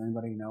town. Does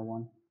anybody know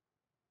one?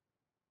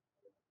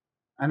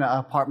 An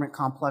apartment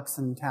complex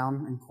in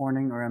town, in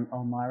Corning or in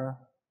Elmira?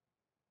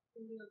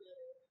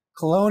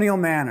 Colonial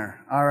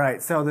Manor. All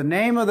right, so the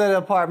name of the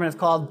apartment is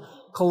called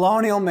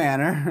Colonial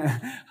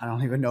Manor. I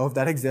don't even know if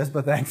that exists,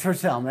 but thanks for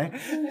telling me.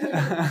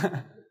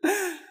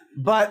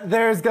 But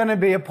there's going to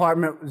be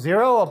apartment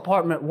 0,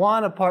 apartment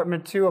 1,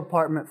 apartment 2,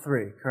 apartment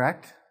 3,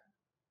 correct?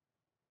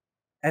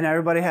 And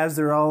everybody has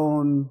their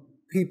own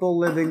people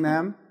living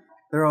them,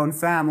 their own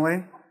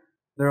family,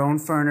 their own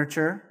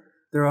furniture,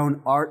 their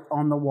own art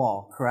on the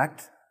wall,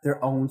 correct?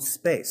 Their own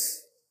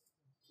space.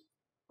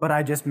 But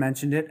I just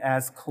mentioned it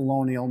as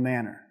Colonial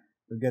Manor.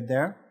 We're good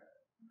there?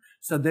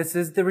 So this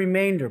is the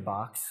remainder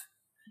box.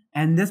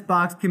 And this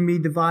box can be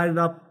divided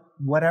up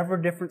whatever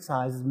different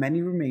sizes,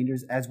 many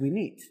remainders as we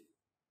need.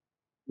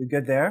 We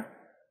good there?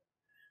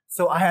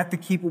 So I have to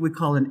keep what we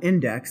call an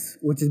index,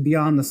 which is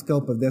beyond the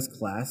scope of this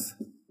class.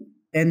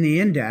 And the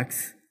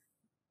index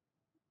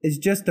is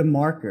just a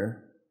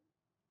marker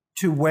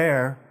to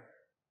where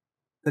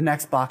the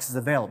next box is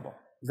available.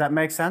 Does that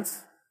make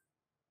sense?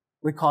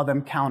 We call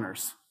them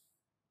counters.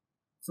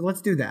 So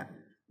let's do that.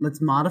 Let's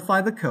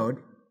modify the code.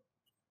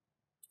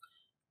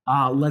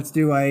 Let's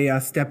do a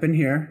step in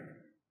here.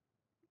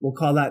 We'll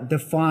call that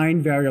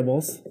define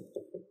variables.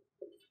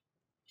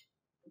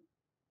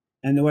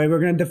 And the way we're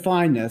going to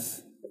define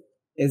this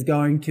is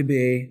going to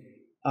be,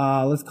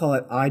 let's call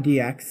it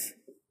IDX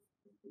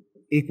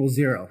equals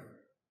 0.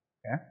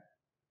 Okay?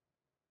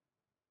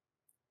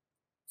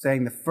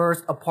 Saying the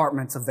first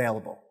apartment's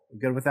available. You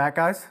good with that,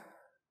 guys?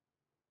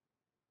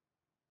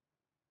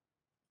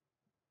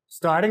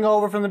 Starting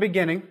over from the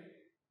beginning,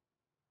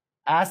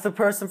 ask the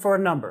person for a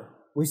number.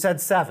 We said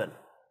 7.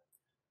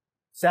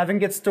 7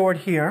 gets stored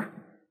here.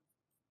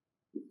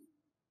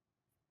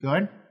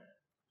 Good.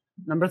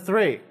 Number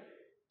 3,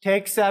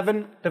 take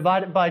 7,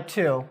 divide it by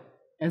 2,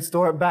 and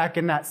store it back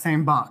in that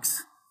same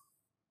box.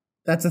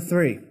 That's a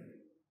 3.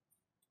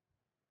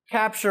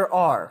 Capture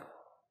R.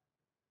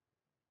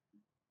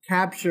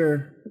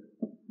 capture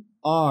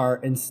R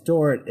and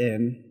store it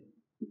in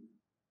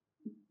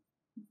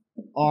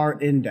R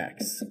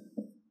index.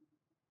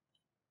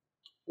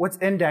 What's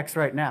index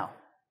right now?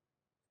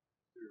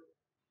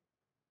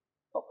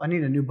 Oh, I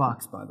need a new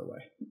box, by the way,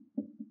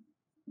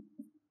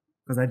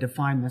 because I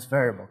defined this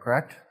variable,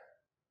 correct?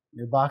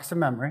 New box of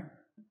memory.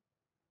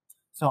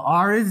 So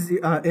R is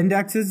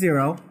index is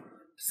 0.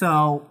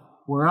 So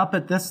we're up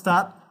at this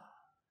step.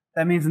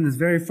 That means in this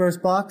very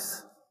first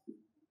box,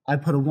 I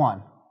put a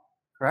 1,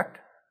 correct?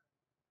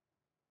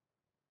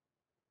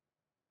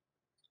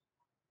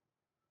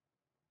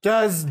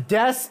 Does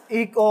des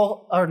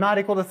equal or not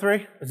equal to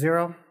 3?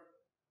 0?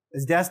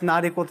 Is des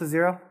not equal to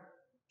 0?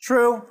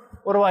 True.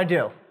 What do I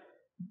do?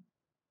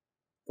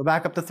 Go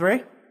back up to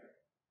 3?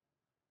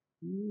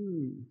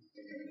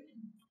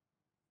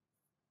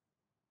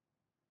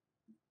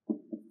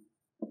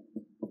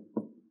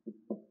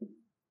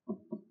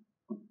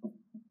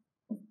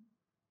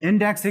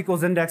 Index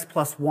equals index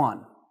plus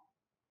 1.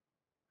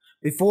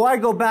 Before I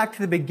go back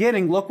to the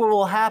beginning, look what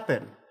will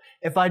happen.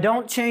 If I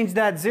don't change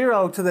that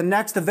 0 to the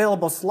next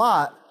available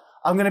slot,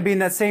 I'm going to be in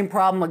that same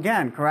problem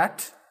again,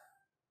 correct?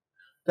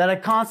 That I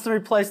constantly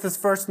replace this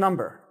first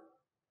number.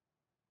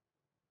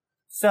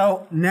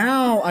 So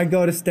now I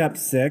go to step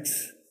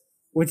 6,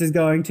 which is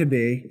going to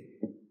be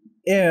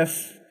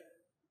if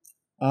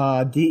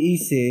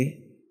DEC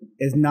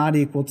is not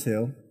equal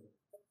to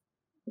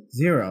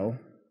 0,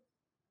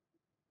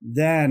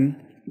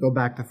 then go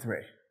back to 3.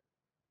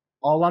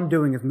 All I'm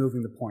doing is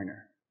moving the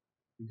pointer.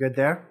 You good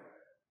there?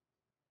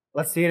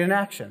 Let's see it in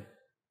action.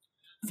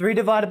 3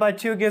 divided by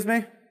 2 gives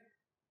me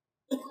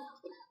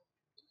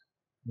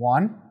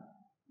 1.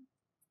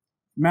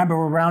 Remember,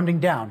 we're rounding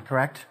down,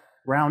 correct?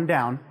 Round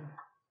down.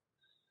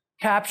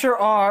 Capture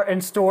R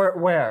and store it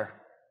where?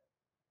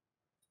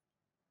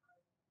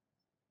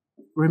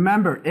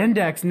 Remember,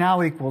 index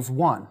now equals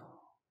 1,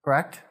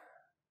 correct?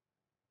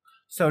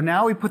 So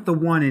now we put the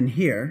 1 in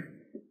here.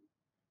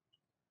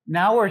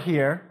 Now we're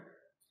here.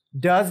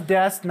 Does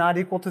des not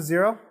equal to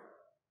 0?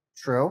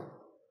 True.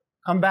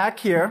 Come back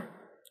here.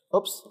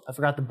 Oops, I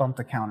forgot to bump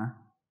the counter.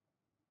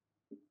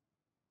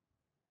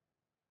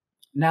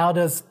 Now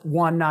does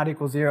 1 not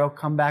equal 0?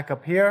 Come back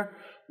up here.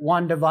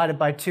 1 divided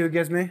by 2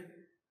 gives me,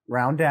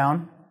 round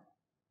down.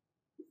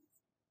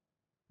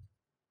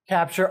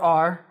 Capture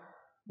R.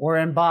 We're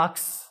in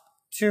box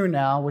 2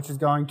 now, which is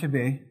going to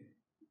be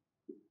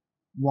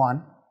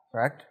 1,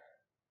 correct?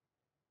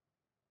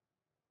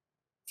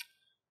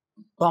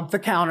 Bump the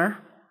counter.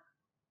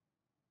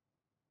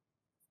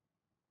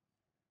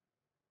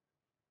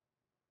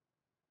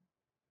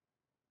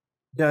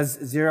 Does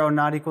 0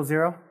 not equal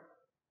 0?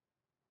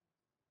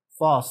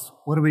 False.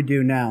 What do we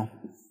do now?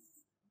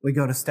 We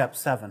go to step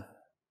 7.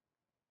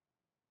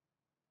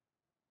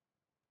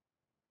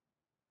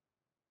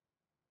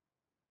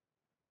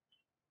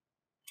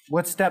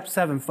 What's step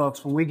 7,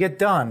 folks? When we get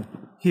done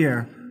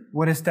here,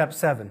 what is step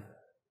 7?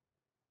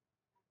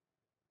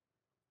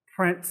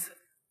 Print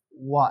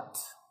what?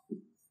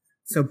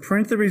 So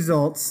print the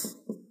results.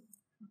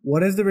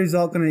 What is the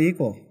result going to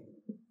equal?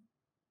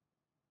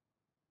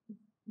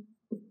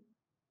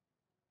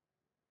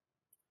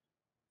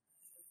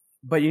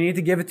 But you need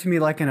to give it to me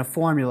like in a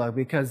formula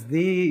because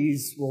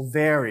these will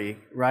vary,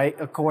 right,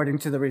 according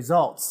to the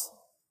results.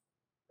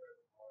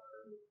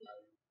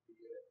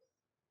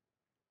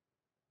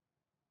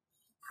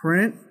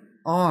 Print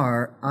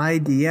R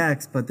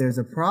IDX, but there's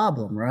a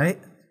problem, right?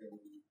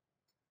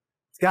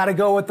 It's got to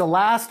go with the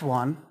last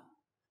one,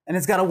 and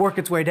it's got to work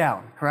its way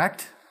down,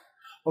 correct?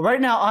 Well, right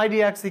now,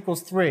 IDX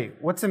equals 3.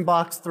 What's in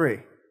box 3?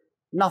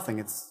 Nothing.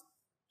 It's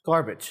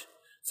garbage.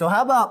 So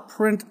how about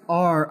print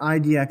R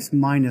IDX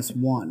minus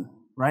 1,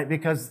 right?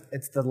 Because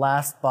it's the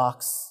last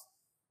box.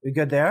 We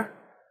good there?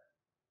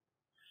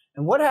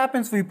 And what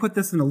happens if we put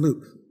this in a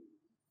loop?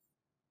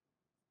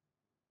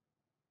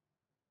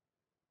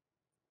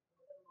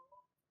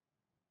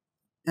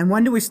 And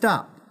when do we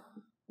stop?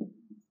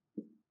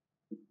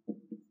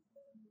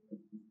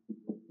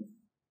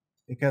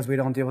 Because we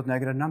don't deal with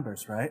negative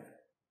numbers, right?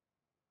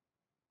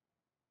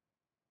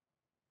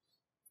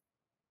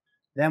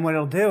 Then what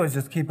it'll do is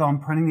just keep on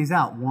printing these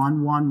out.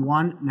 1, 1,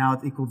 1. Now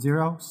it's equal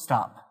 0.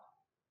 Stop.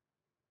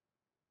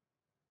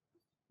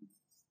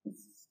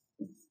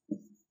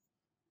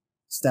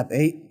 Step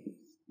 8.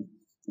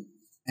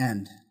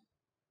 End.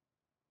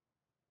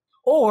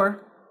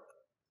 Or,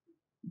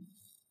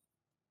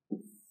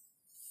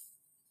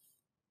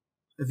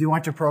 if you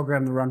want your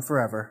program to run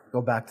forever,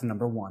 go back to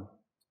number 1.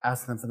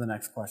 Ask them for the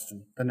next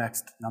question, the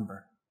next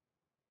number.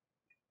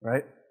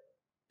 Right?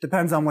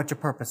 Depends on what your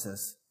purpose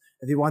is.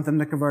 If you want them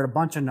to convert a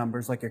bunch of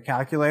numbers like your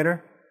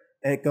calculator,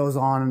 it goes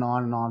on and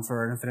on and on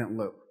for an infinite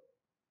loop.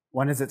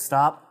 When does it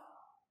stop?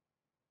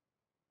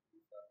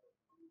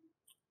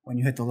 When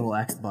you hit the little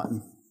X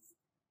button.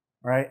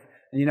 Right?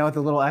 And you know what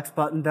the little X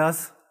button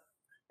does?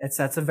 It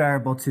sets a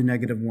variable to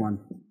 -1.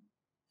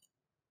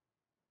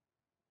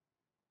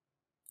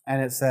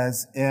 And it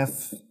says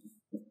if,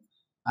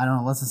 I don't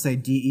know, let's just say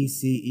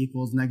DEC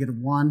equals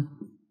 -1,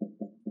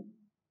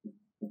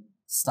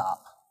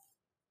 stop.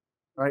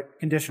 right?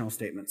 Conditional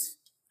statements.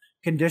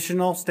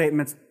 Conditional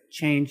statements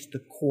change the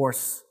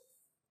course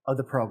of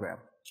the program.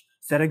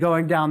 Instead of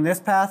going down this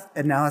path,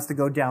 it now has to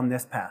go down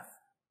this path.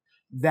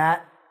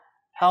 That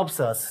helps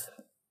us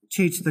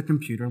teach the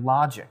computer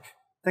logic.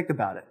 Think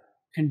about it.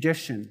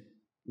 Condition,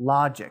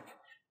 logic.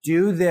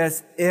 Do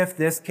this if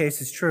this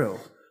case is true.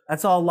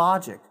 That's all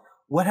logic.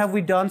 What have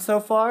we done so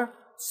far?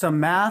 Some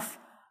math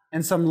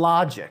and some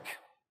logic.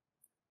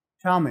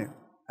 Tell me,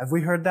 have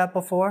we heard that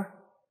before?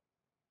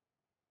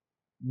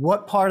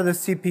 What part of the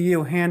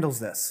CPU handles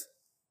this?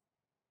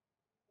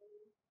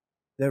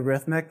 The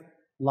arithmetic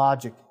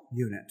logic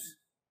unit.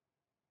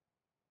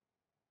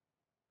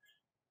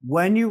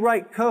 When you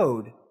write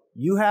code,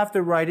 you have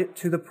to write it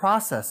to the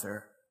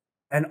processor,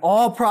 and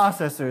all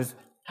processors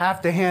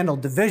have to handle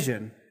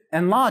division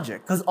and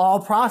logic, because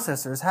all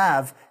processors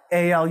have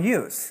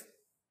ALUs.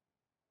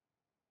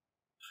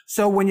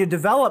 So when you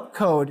develop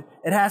code,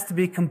 it has to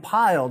be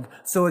compiled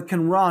so it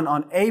can run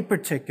on a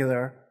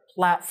particular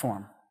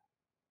platform,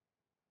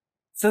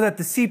 so that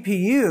the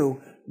CPU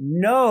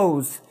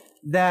knows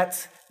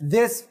that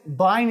this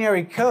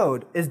binary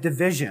code is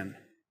division.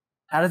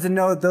 How does it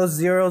know that those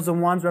zeros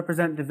and ones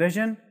represent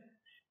division?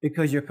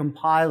 Because your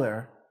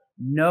compiler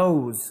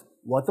knows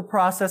what the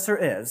processor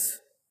is,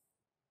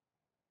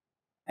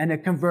 and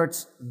it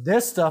converts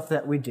this stuff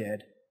that we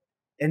did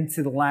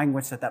into the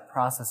language that that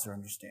processor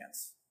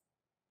understands.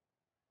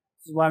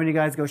 This is why when you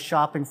guys go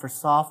shopping for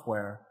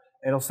software,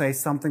 it'll say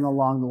something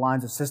along the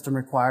lines of system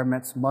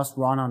requirements must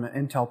run on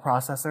an Intel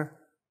processor.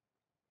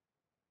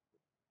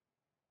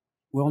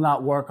 Will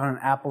not work on an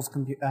Apple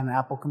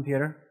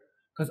computer,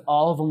 because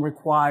all of them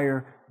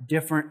require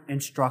different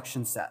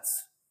instruction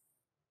sets.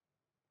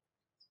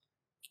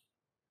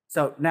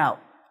 So now,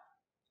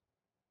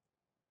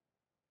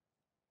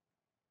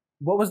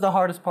 what was the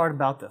hardest part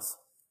about this?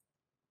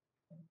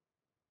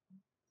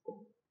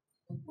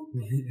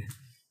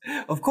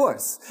 Of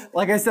course.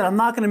 Like I said, I'm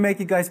not going to make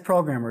you guys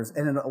programmers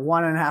in a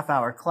 1.5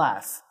 hour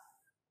class.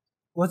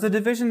 Was the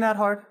division that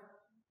hard?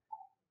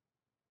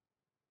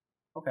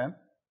 Okay.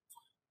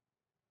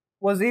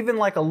 Was even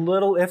like a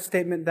little if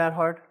statement that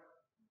hard?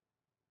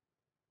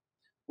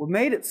 What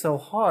made it so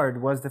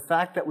hard was the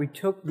fact that we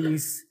took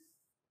these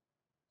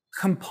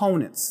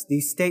components,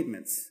 these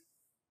statements,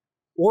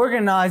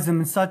 organized them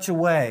in such a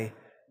way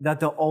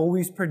that they'll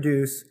always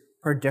produce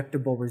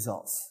predictable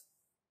results.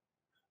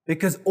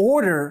 Because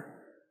order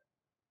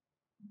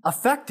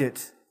affected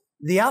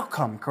the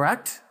outcome,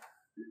 correct?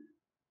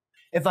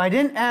 If I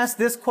didn't ask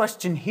this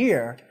question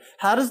here,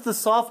 how does the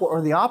software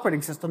or the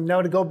operating system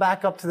know to go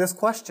back up to this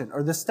question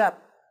or this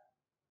step?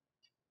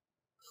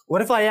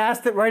 What if I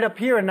asked it right up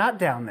here and not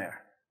down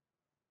there?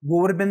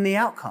 What would have been the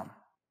outcome?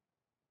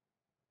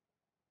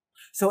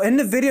 So in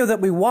the video that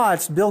we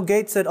watched, Bill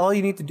Gates said all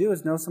you need to do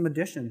is know some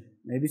addition,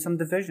 maybe some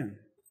division.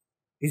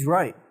 He's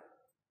right.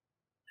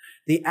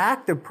 The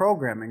act of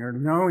programming or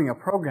knowing a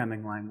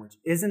programming language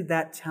isn't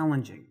that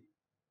challenging.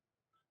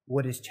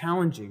 What is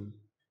challenging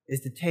is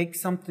to take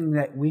something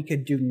that we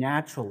could do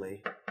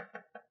naturally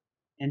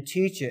and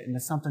teach it into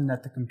something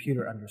that the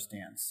computer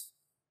understands.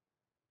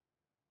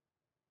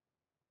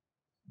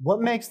 What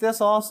makes this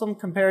awesome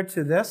compared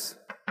to this?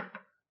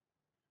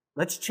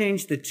 Let's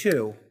change the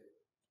 2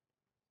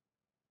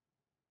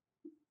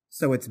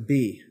 so it's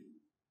B.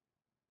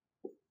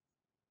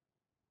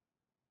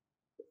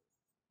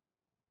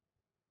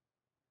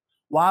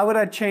 Why would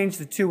I change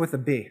the 2 with a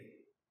B?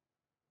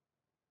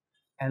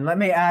 And let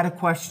me add a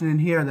question in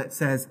here that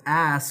says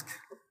ask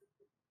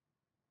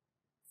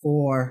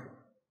for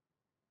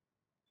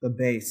the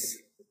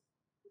base.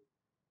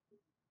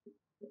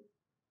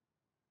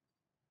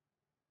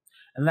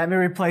 And let me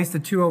replace the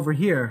 2 over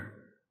here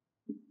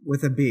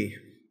with a B.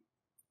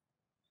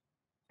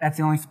 That's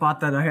the only spot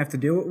that I have to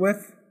do it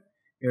with.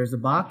 Here's the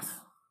box.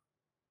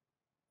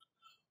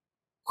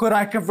 Could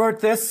I convert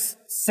this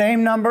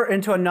same number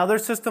into another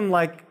system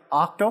like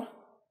octal?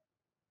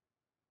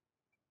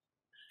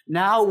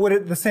 Now,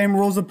 would the same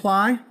rules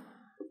apply?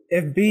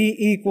 If B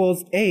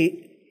equals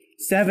 8,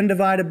 7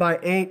 divided by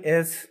 8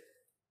 is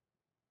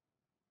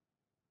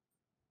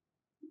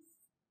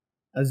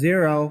a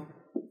 0,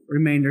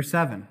 remainder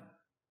 7.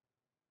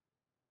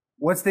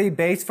 What's the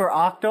base for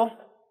octal?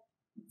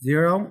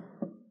 0,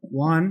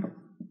 1,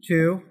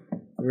 2,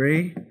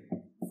 3,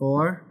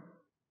 4,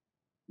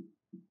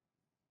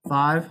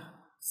 5,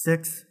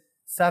 6,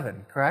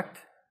 7, correct?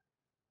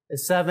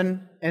 Is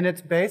 7 in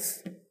its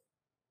base?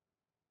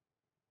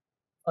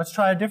 Let's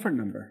try a different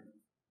number.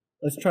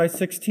 Let's try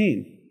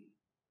 16.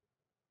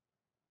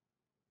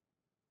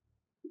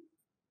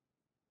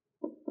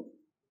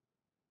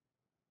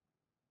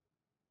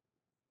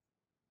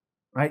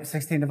 Right?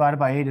 16 divided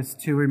by 8 is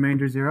 2,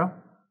 remainder 0.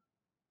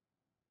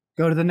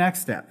 Go to the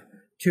next step.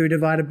 2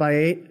 divided by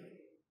 8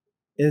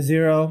 is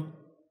 0,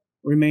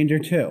 remainder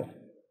 2.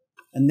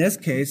 In this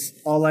case,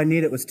 all I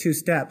needed was 2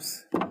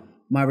 steps.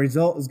 My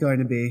result is going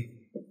to be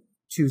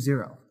 2,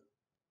 0.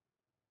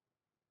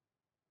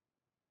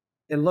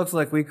 It looks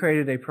like we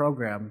created a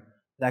program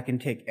that can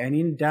take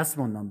any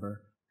decimal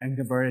number and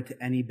convert it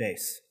to any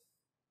base.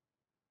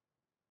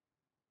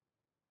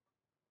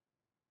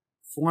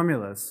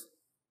 Formulas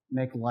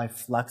make life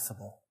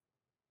flexible.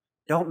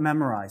 Don't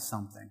memorize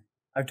something.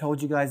 I've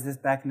told you guys this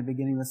back in the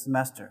beginning of the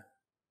semester.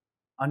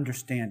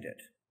 Understand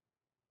it.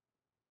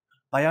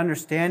 By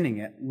understanding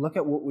it, look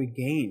at what we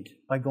gained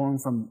by going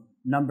from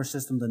number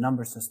system to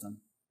number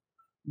system.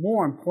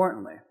 More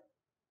importantly,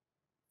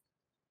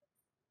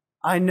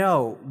 I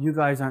know you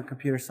guys aren't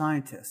computer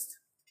scientists,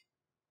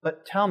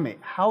 but tell me,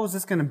 how is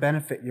this going to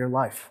benefit your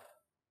life?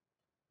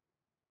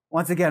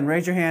 Once again,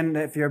 raise your hand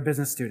if you're a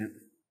business student.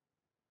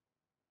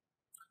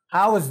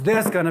 How is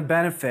this going to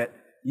benefit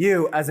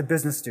you as a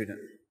business student?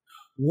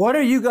 What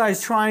are you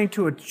guys trying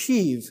to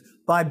achieve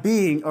by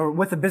being or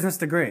with a business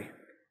degree?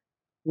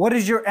 What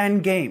is your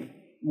end game?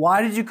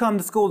 Why did you come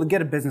to school to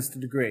get a business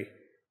degree?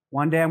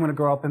 One day I'm going to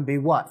grow up and be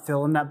what?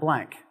 Fill in that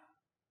blank.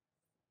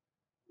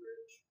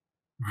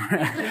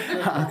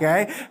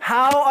 Okay.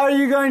 How are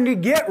you going to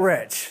get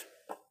rich?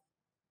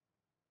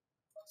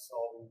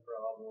 Solving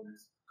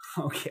problems.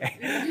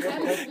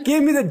 Okay.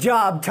 Give me the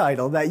job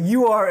title that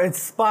you are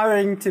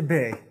aspiring to be.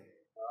 I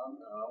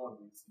want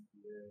to be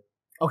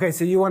CPA. Okay,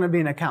 so you want to be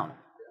an accountant.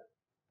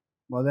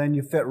 Well, then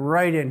you fit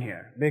right in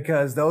here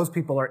because those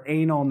people are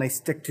anal and they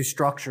stick to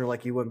structure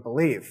like you wouldn't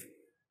believe.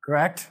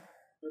 Correct?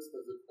 This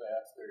does it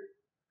faster.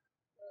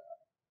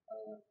 I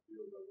don't have to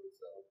deal with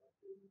myself. I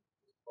can just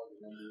plug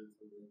numbers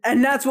in.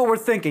 And that's what we're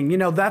thinking. You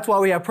know, that's why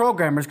we have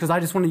programmers, because I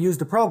just want to use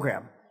the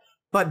program.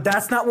 But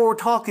that's not what we're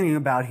talking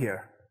about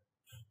here.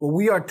 What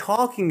we are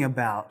talking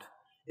about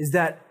is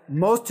that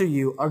most of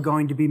you are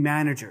going to be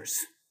managers.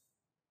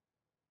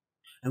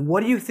 And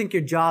what do you think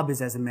your job is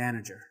as a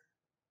manager?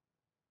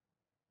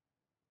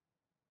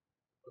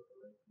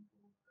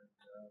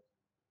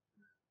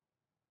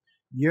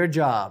 Your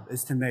job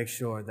is to make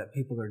sure that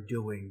people are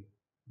doing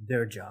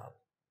their job.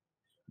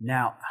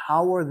 Now,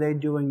 how are they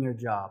doing their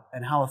job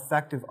and how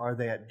effective are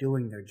they at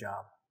doing their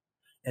job?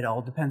 It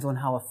all depends on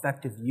how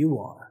effective you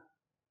are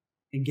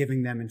in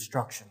giving them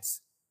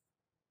instructions.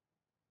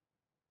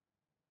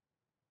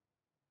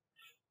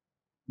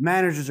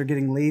 Managers are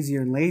getting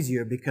lazier and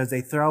lazier because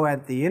they throw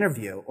at the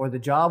interview or the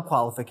job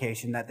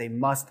qualification that they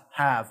must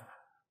have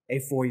a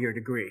 4-year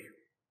degree,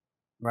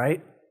 right?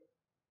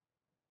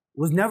 It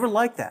was never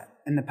like that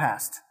in the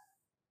past.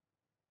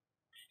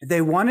 If they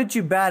wanted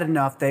you bad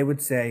enough, they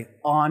would say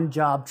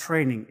on-job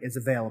training is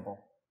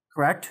available,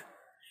 correct?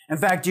 In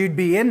fact, you'd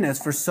be in this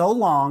for so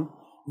long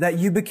that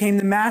you became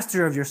the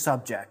master of your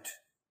subject.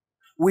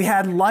 We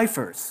had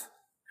lifers.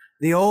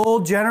 The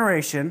old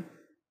generation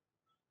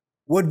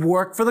would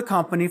work for the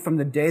company from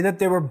the day that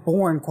they were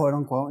born, quote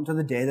unquote, until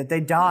the day that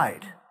they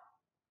died.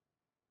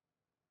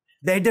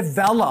 They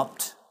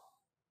developed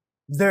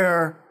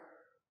their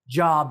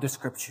job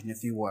description,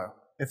 if you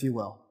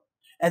will.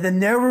 And then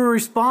they were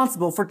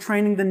responsible for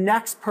training the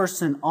next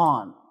person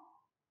on.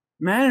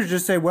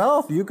 Managers say, well,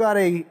 if you got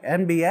an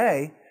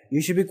MBA,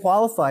 you should be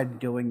qualified in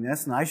doing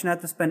this, and I shouldn't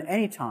have to spend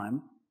any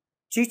time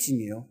teaching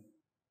you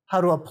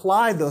how to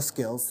apply those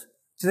skills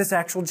to this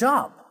actual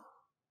job.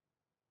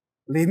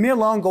 Leave me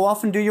alone, go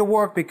off and do your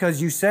work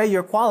because you say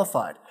you're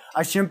qualified.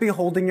 I shouldn't be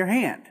holding your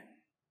hand.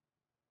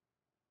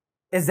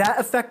 Is that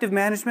effective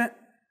management?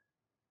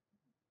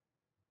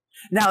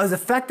 Now, is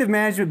effective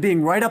management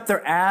being right up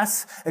their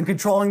ass and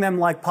controlling them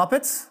like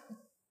puppets?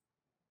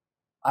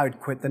 I would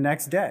quit the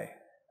next day.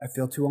 I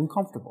feel too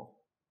uncomfortable.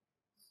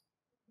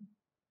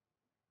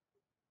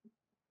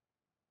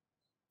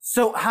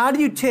 So how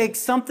do you take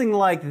something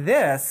like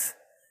this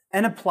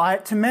and apply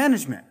it to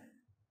management?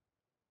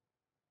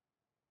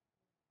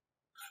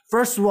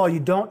 First of all, you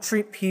don't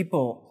treat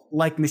people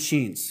like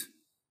machines.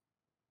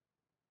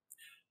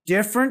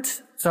 The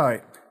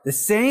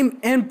same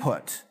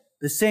input,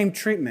 the same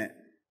treatment,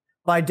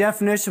 by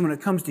definition, when it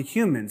comes to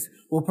humans,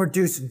 will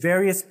produce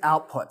various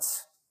outputs.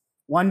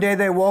 One day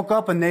they woke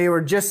up and they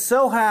were just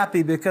so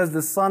happy because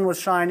the sun was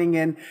shining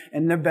in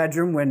their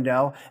bedroom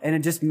window, and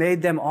it just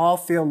made them all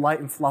feel light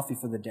and fluffy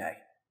for the day.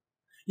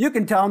 You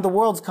can tell them the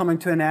world's coming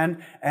to an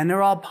end, and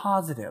they're all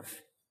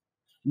positive.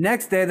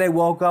 Next day they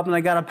woke up and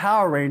they got a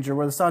Power Ranger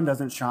where the sun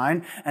doesn't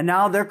shine, and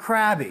now they're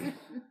crabby.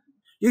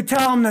 You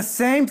tell them the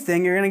same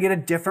thing, you're going to get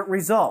a different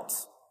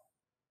result.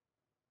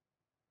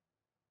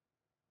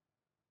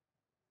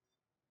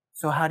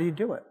 So how do you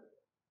do it?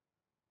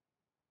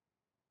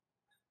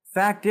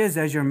 Fact is,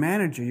 as your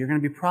manager, you're going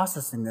to be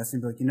processing this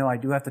and be like, you know, I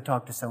do have to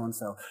talk to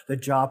so-and-so. The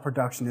job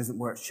production isn't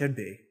where it should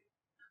be.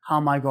 How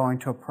am I going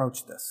to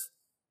approach this?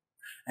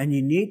 And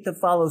you need to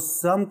follow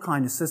some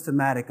kind of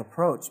systematic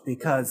approach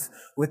because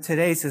with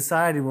today's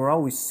society, we're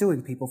always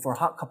suing people for a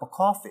hot cup of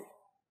coffee.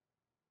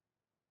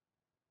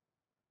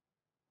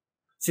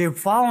 So you're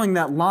following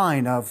that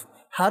line of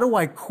how do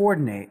I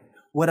coordinate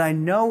what I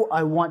know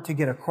I want to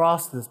get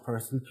across to this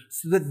person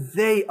so that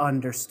they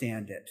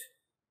understand it.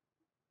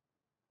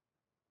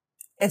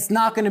 It's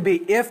not going to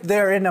be if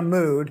they're in a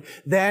mood,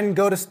 then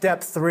go to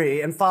step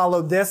 3 and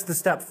follow this to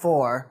step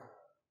 4.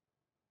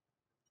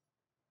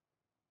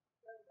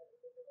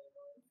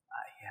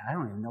 Yeah, I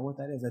don't even know what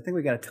that is. I think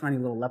we got a tiny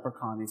little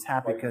leprechaun. He's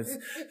happy because... Those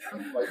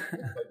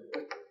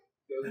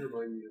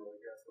remind me of, I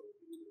guess, like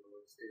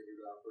standard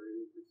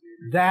operating procedures.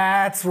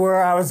 That's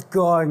where I was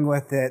going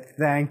with it.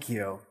 Thank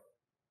you.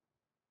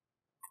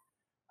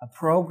 A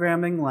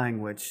programming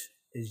language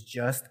is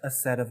just a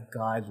set of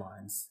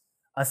guidelines,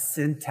 a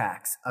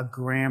syntax, a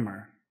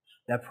grammar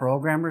that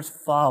programmers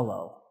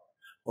follow,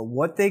 but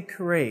what they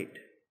create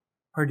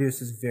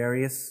produces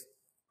various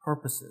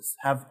purposes,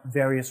 have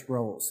various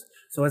roles.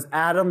 So as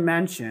Adam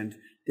mentioned,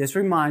 this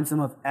reminds them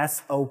of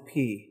SOP,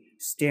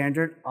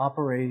 Standard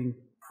Operating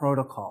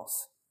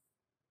Protocols.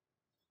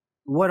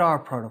 What are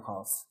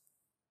protocols?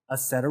 A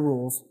set of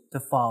rules to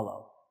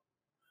follow.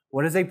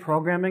 What is a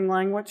programming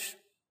language?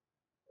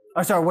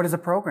 What is a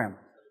program?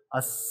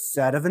 A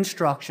set of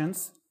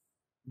instructions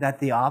that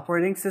the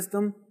operating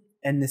system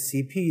and the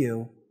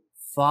CPU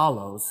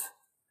follows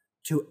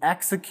to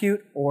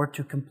execute or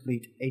to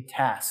complete a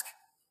task.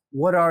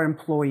 What are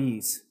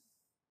employees?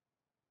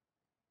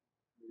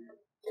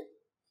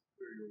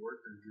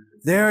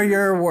 They're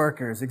your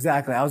workers,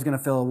 exactly. I was going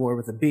to fill a word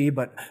with a B,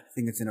 but I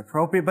think it's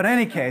inappropriate. But in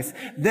any case,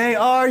 they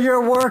are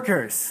your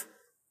workers.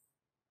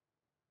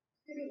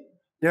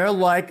 They're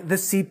like the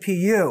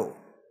CPU.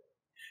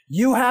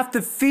 You have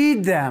to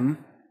feed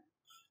them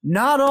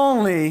not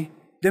only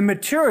the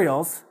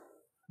materials,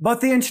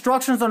 but the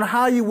instructions on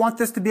how you want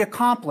this to be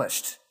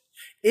accomplished.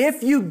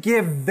 If you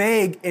give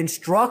vague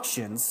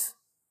instructions,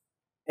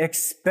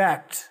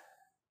 expect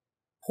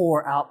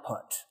poor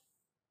output.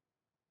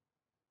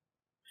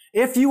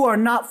 If you are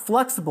not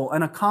flexible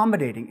and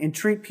accommodating and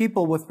treat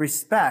people with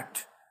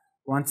respect,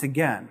 once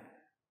again,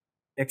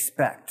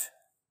 expect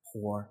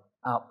poor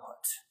output.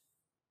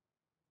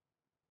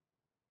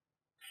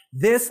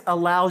 This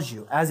allows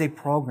you, as a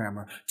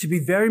programmer, to be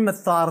very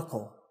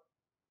methodical,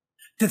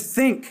 to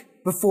think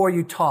before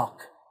you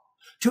talk,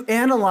 to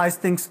analyze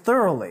things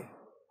thoroughly.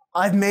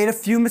 I've made a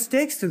few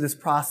mistakes through this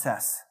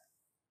process.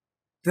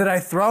 Did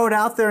I throw it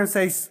out there and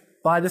say,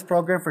 buy this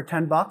program for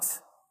 $10?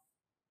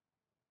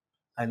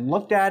 I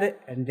looked at it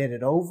and did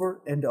it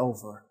over and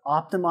over,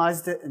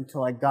 optimized it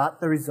until I got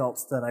the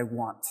results that I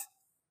want.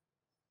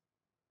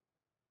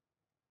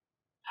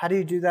 How do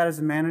you do that as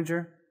a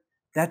manager?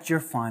 That's your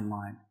fine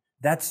line.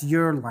 That's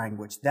your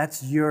language.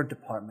 That's your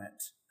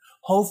department.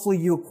 Hopefully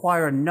you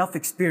acquire enough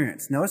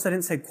experience. Notice I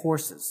didn't say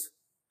courses,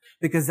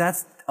 because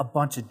that's a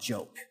bunch of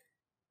joke.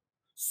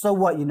 So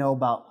what you know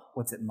about,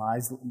 what's it,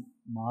 Mizo?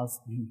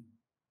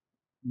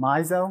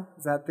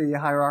 Is that the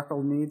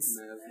hierarchical needs?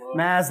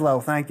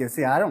 Maslow, thank you.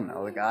 See, I don't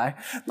know the guy.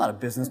 I'm not a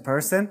business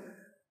person.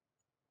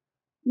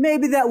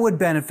 Maybe that would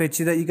benefit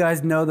you that you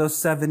guys know those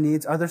 7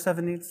 needs. Are there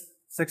 7 needs?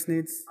 6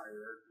 needs?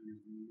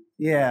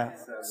 Yeah.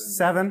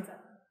 7?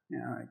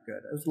 Yeah, all right,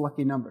 good. Those are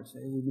lucky numbers.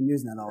 We've been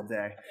using that all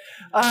day.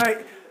 All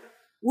right,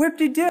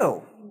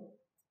 whip-de-do.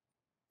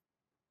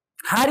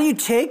 How do you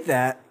take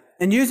that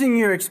and using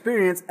your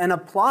experience and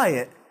apply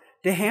it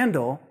to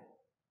handle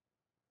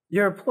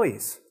your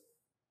employees?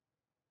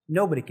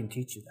 Nobody can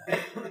teach you that.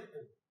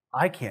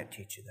 I can't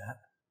teach you that.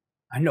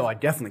 I know I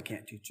definitely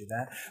can't teach you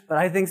that, but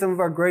I think some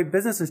of our great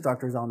business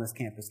instructors on this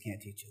campus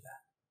can't teach you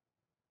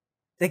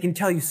that. They can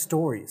tell you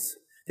stories.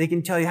 They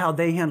can tell you how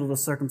they handled a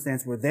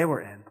circumstance where they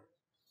were in.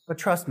 But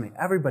trust me,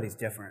 everybody's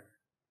different.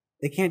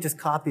 They can't just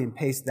copy and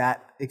paste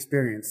that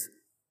experience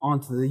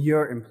onto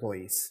your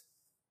employees.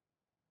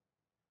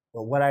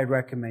 But what I'd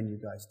recommend you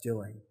guys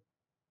doing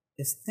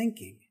is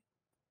thinking.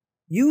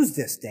 Use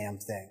this damn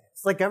thing.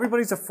 It's like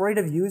everybody's afraid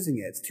of using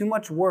it. It's too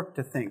much work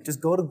to think.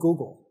 Just go to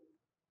Google.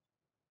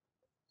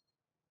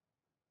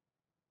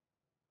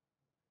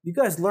 You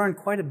guys learn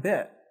quite a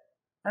bit.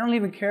 I don't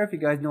even care if you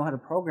guys know how to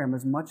program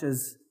as much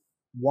as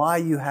why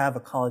you have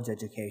a college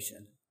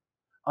education.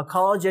 A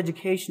college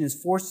education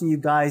is forcing you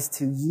guys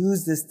to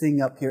use this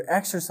thing up here,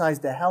 exercise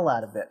the hell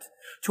out of it,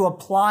 to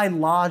apply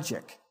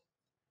logic.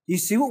 You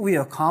see what we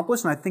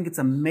accomplished? And I think it's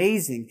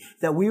amazing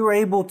that we were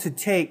able to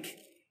take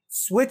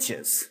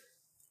switches,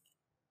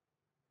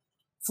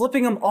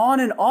 flipping them on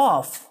and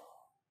off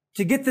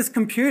to get this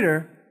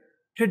computer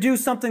to do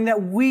something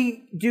that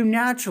we do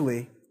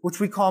naturally, which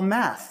we call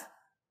math.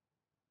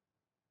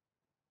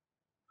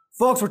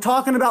 Folks, we're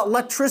talking about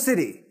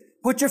electricity.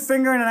 Put your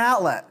finger in an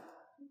outlet.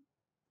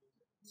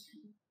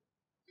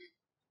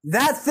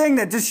 That thing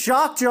that just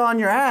shocked you on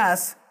your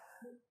ass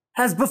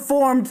has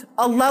performed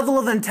a level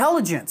of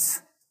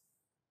intelligence.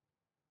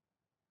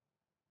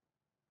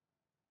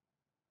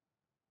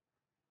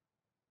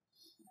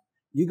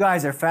 You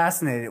guys are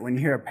fascinated when you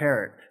hear a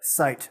parrot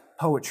cite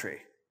poetry.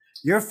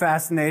 You're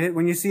fascinated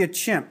when you see a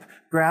chimp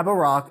grab a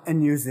rock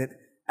and use it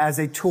as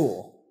a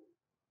tool.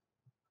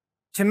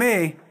 To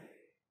me,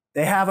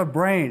 they have a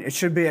brain. It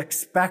should be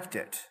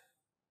expected.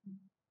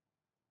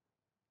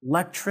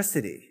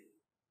 Electricity.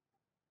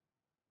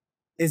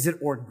 Is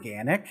it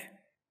organic?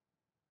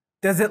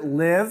 Does it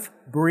live,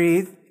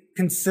 breathe,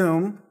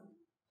 consume,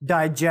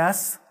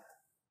 digest?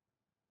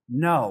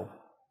 No.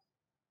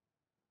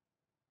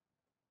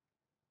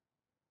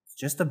 It's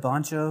just a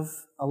bunch of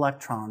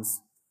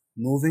electrons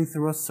moving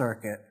through a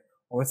circuit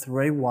or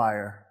through a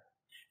wire,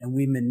 and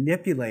we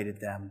manipulated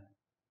them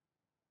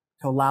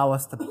to allow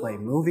us to play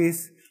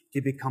movies,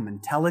 to become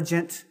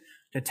intelligent,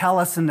 to tell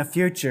us in the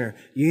future,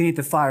 you need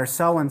to fire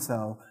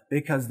so-and-so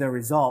because their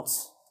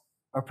results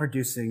are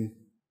producing,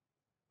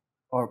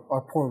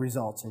 or poor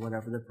results or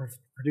whatever. They're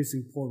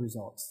producing poor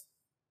results.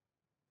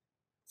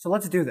 So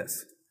let's do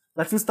this.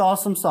 Let's install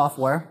some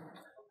software,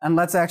 and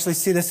let's actually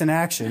see this in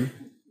action,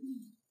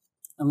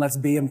 and let's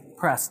be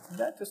impressed. Did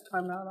that just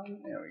time out on me?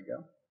 There we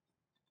go.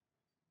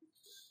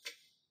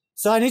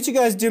 So I need you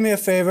guys to do me a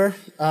favor,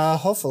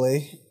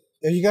 hopefully.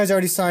 Are you guys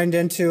already signed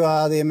into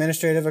the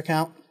administrative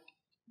account?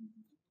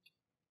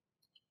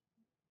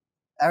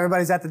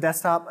 Everybody's at the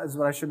desktop, is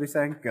what I should be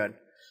saying? Good.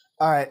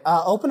 All right,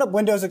 open up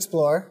Windows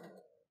Explorer.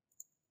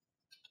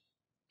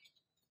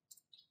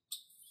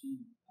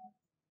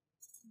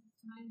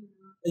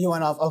 You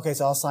went off? Okay,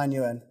 so I'll sign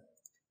you in.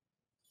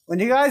 When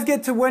you guys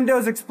get to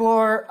Windows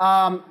Explorer,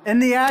 in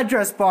the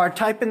address bar,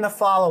 type in the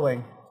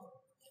following.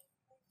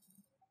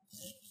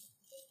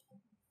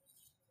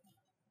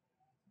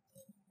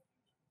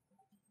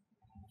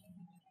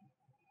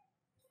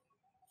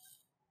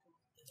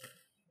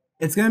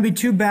 It's going to be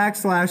 2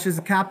 backslashes,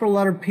 a capital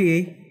letter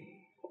P,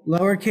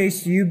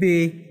 lowercase ub,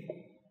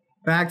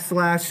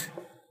 backslash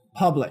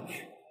public.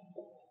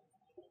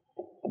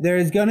 There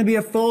is going to be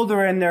a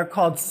folder in there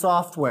called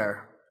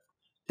software.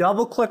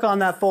 Double click on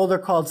that folder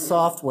called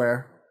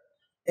software.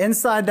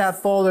 Inside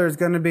that folder is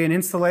going to be an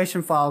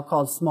installation file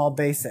called small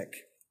basic.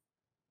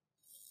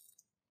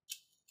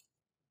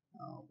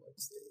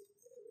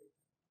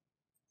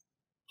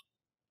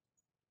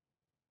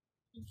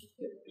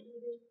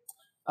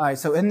 All right,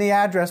 so in the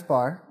address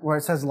bar where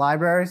it says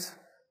libraries,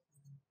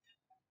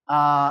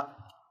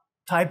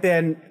 type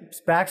in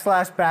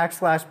backslash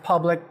backslash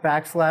public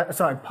backslash,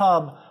 sorry,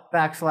 pub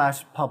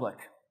backslash public.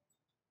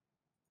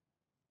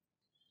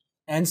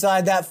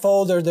 Inside that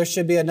folder, there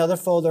should be another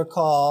folder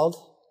called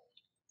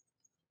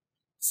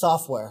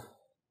software.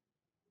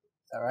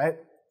 All right?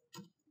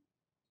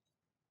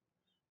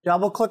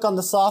 Double click on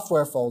the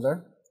software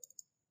folder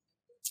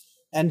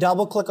and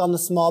double click on the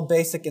small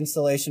basic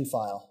installation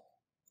file.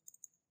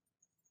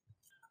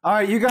 All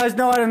right, you guys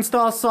know how to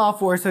install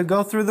software, so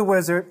go through the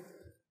wizard.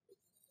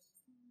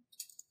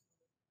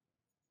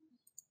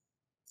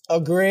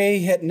 Agree,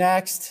 hit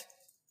next.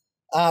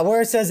 Where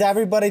it says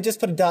everybody,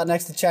 just put a dot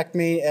next to check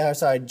me,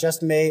 sorry,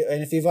 just me.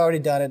 And if you've already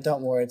done it,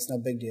 don't worry, it's no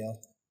big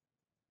deal.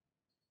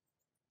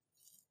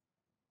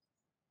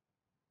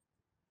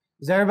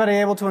 Is everybody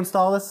able to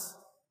install this?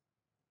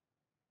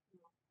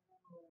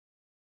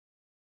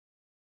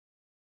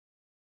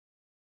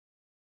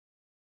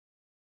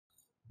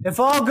 If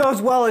all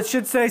goes well, it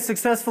should say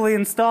successfully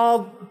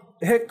installed.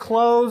 Hit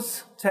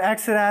close to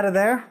exit out of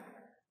there.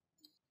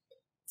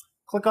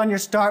 Click on your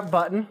start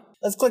button.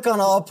 Let's click on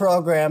all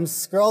programs,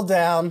 scroll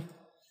down,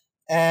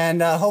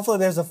 and hopefully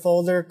there's a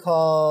folder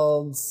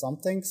called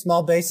something,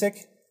 Small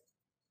Basic.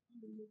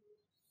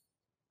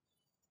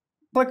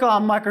 Click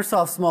on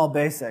Microsoft Small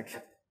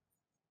Basic.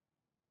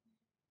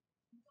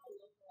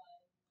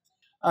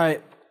 All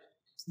right,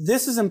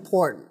 this is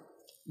important.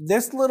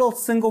 This little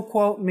single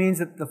quote means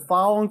that the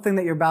following thing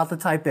that you're about to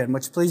type in,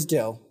 which please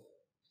do,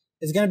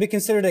 is going to be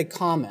considered a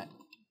comment.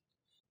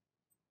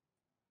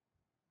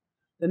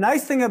 The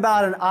nice thing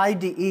about an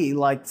IDE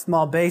like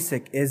Small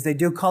Basic is they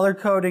do color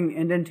coding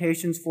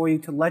indentations for you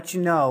to let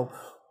you know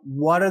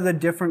what are the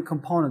different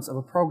components of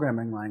a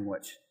programming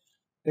language.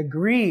 The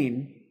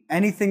green,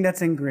 anything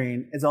that's in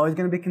green, is always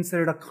going to be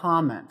considered a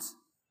comment.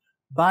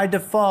 By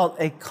default,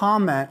 a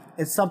comment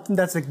is something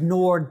that's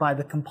ignored by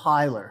the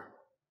compiler.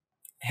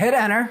 Hit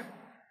enter.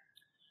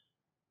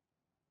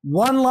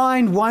 One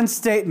line, one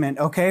statement.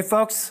 Okay,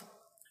 folks?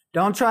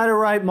 Don't try to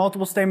write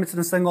multiple statements in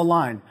a single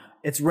line.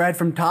 It's read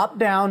from top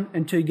down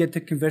until you get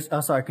to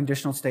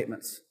conditional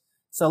statements.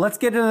 So let's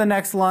get into the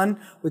next one.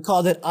 We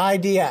called it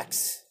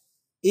IDX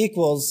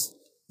equals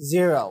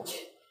 0.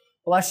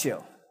 Bless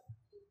you.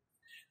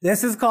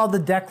 This is called the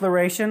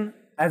declaration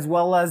as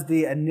well as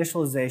the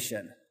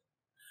initialization.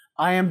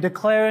 I am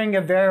declaring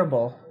a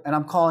variable and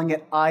I'm calling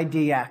it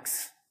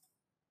IDX.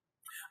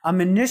 I'm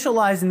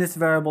initializing this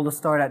variable to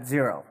start at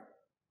 0.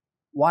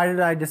 Why did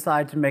I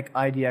decide to make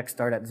IDX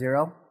start at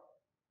 0?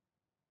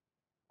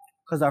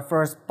 Because our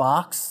first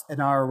box in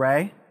our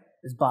array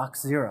is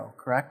box 0,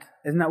 correct?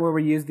 Isn't that where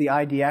we use the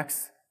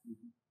IDX?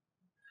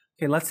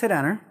 Okay, let's hit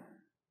enter.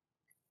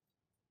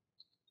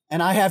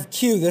 And I have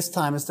Q this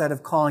time instead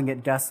of calling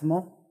it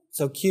decimal.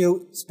 So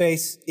Q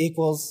space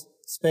equals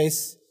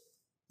space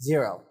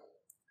 0.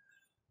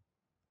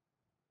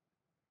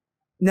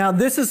 Now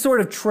this is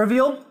sort of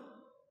trivial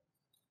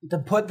to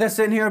put this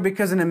in here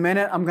because in a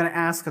minute I'm going to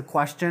ask a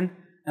question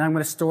and I'm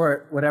going to store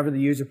it, whatever the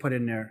user put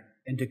in there,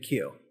 into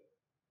Q.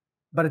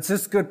 But it's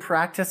just good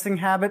practicing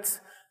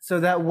habits so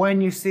that when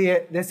you see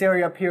it, this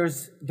area up here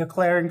is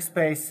declaring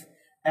space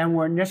and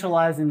we're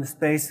initializing the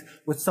space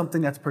with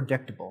something that's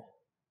predictable.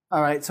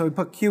 All right, so we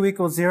put Q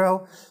equals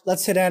 0.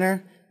 Let's hit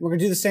enter. We're going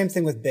to do the same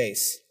thing with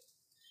base.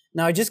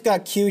 Now I just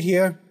got Q'd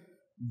here,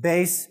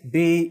 base,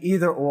 B,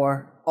 either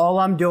or. All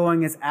I'm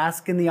doing is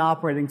asking the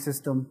operating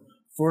system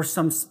for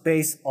some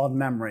space on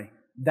memory.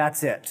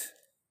 That's it.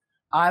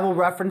 I will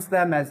reference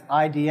them as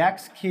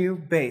IDX, Q,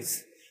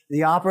 base.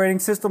 The operating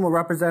system will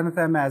represent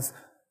them as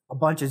a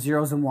bunch of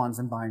zeros and ones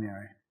in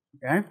binary.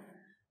 Okay?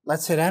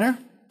 Let's hit enter.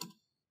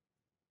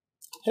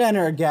 Hit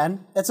enter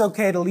again. It's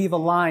okay to leave a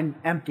line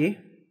empty.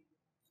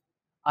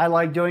 I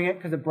like doing it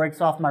because it breaks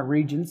off my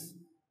regions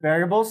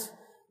variables.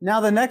 Now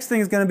the next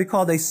thing is going to be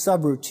called a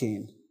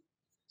subroutine.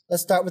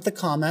 Let's start with the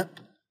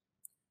comment.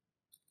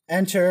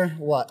 Enter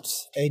what?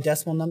 A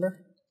decimal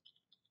number?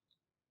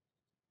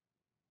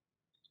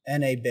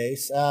 NA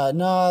base.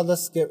 No,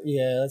 let's get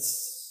rid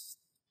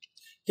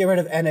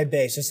of NA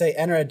base. Just say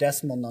enter a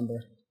decimal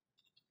number.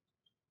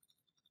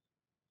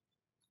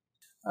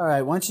 All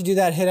right, once you do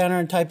that, hit enter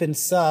and type in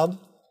sub,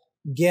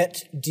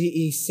 get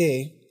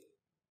DEC,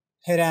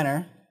 hit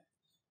enter.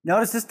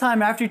 Notice this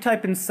time after you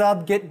type in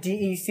sub, get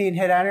DEC and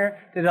hit enter,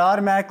 did it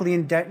automatically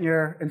indent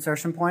your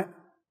insertion point?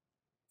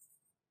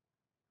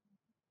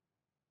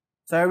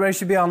 So everybody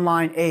should be on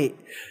line 8.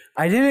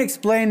 I didn't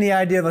explain the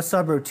idea of a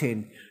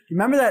subroutine.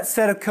 Remember that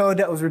set of code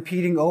that was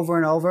repeating over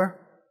and over?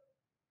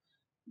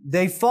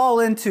 They fall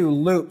into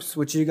loops,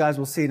 which you guys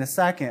will see in a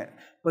second.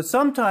 But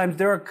sometimes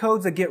there are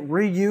codes that get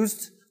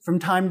reused from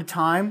time to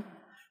time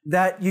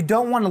that you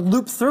don't want to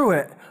loop through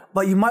it,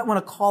 but you might want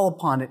to call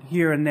upon it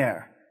here and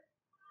there.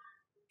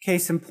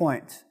 Case in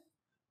point,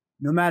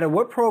 no matter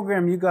what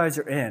program you guys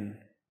are in,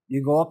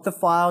 you go up to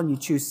File and you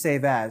choose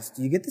Save As.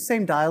 Do you get the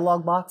same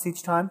dialog box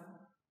each time?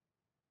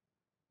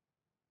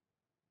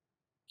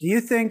 Do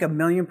you think 1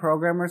 million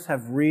programmers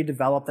have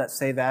redeveloped that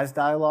Save As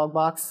dialog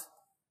box?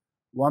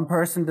 One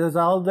person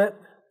developed it,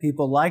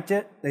 people liked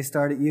it, they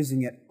started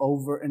using it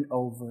over and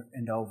over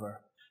and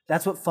over.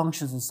 That's what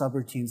functions and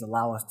subroutines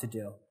allow us to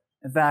do.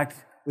 In fact,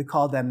 we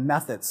call them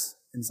methods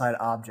inside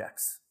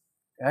objects.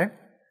 Okay?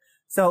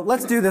 So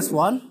let's do this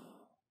one.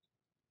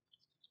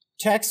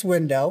 Text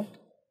window.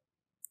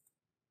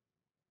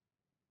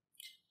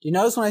 Do you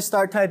notice when I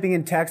start typing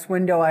in text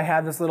window, I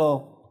have this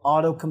little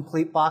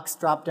autocomplete box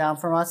drop down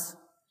from us?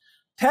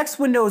 Text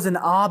window is an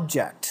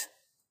object.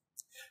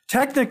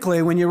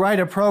 Technically, when you write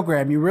a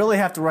program, you really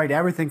have to write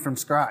everything from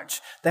scratch.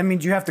 That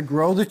means you have to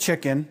grow the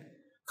chicken,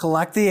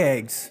 collect the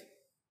eggs.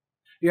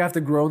 You have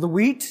to grow the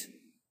wheat,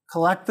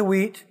 collect the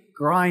wheat,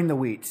 grind the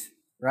wheat,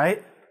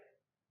 right?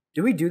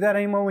 Do we do that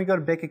anymore when we go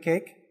to bake a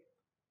cake?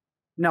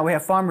 No, we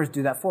have farmers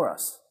do that for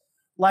us.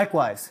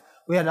 Likewise,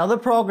 we had other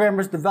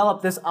programmers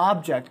develop this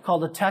object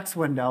called a text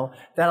window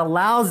that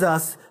allows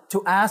us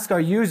to ask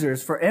our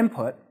users for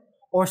input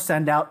or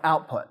send out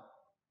output,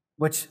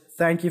 which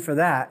thank you for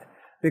that,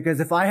 because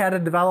if I had to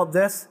develop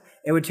this,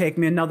 it would take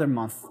me another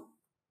month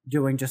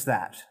doing just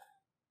that.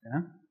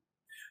 Yeah?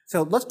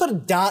 So let's put a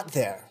dot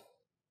there.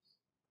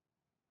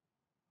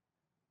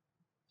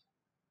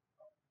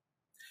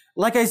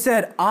 Like I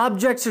said,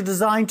 objects are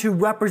designed to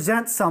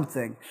represent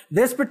something.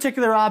 This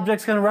particular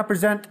object is going to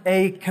represent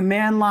a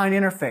command line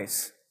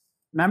interface.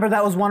 Remember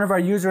that was one of our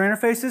user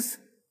interfaces?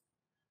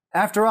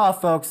 After all,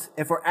 folks,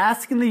 if we're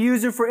asking the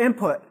user for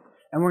input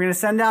and we're going to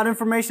send out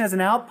information as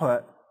an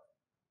output,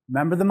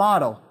 remember the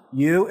model.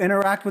 You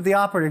interact with the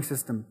operating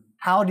system.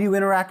 How do you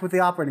interact with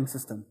the operating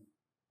system?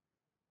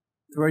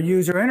 Through a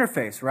user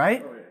interface,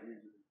 right?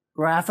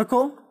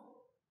 Graphical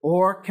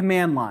or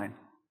command line.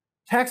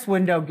 Text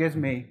window gives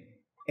me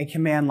a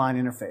command line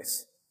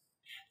interface.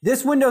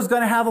 This window is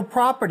going to have a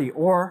property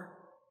or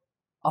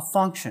a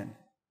function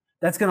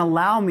that's going to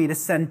allow me to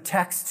send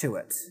text to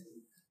it.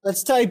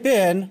 Let's type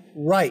in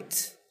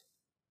write.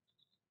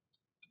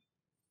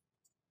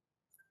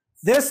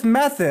 This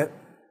method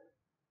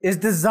is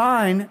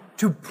designed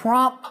to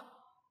prompt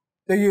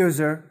the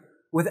user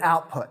with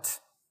output.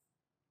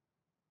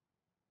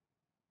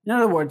 In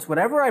other words,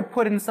 whatever I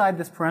put inside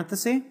this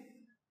parenthesis,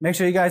 make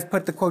sure you guys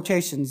put the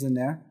quotations in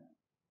there.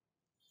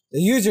 The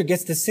user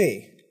gets to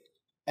see,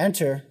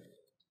 enter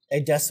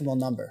a decimal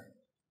number.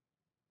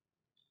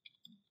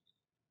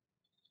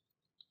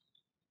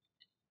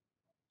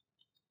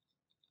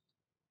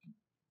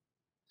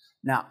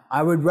 Now,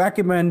 I would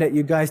recommend that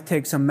you guys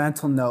take some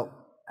mental note.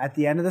 At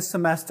the end of the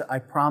semester, I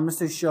promise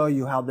to show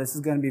you how this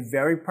is going to be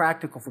very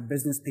practical for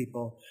business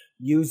people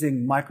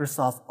using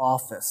Microsoft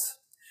Office.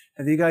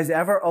 Have you guys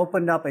ever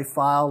opened up a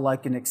file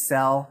like in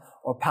Excel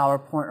or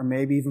PowerPoint or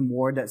maybe even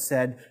Word that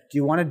said, do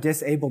you want to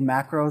disable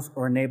macros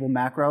or enable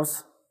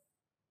macros?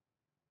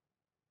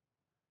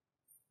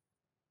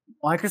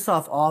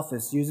 Microsoft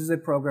Office uses a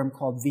program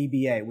called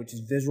VBA, which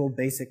is Visual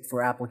Basic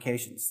for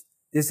Applications.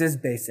 This is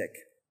basic.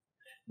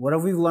 What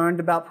have we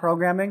learned about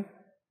programming?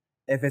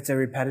 If it's a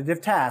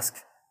repetitive task,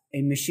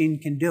 a machine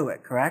can do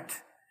it,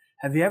 correct?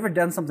 Have you ever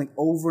done something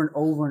over and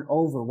over and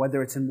over,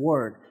 whether it's in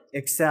Word,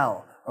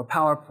 Excel, or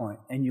PowerPoint,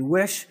 and you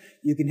wish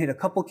you can hit a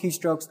couple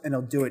keystrokes and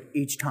it'll do it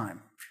each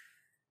time?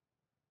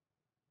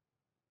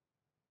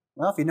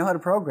 Well, if you know how to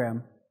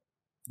program,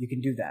 you can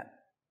do that.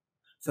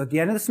 So at the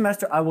end of the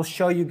semester, I will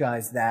show you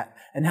guys that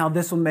and how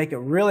this will make it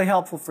really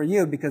helpful for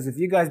you, because if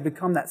you guys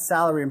become that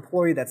salary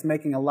employee that's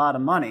making a lot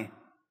of money,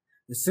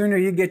 the sooner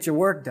you get your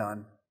work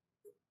done,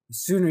 the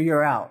sooner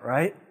you're out,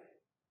 right?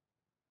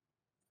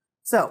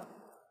 So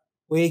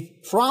we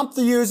prompt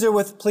the user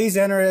with please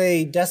enter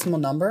a decimal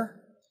number.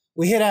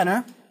 We hit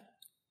enter.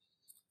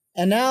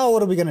 And now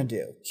what are we going to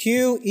do?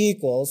 Q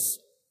equals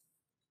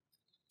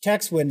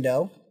text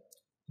window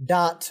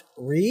dot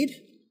read.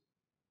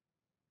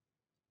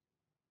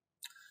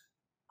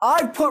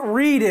 I put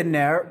read in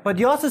there, but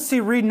you also see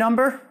read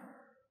number.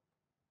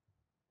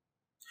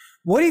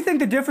 What do you think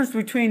the difference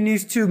between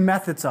these two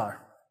methods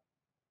are?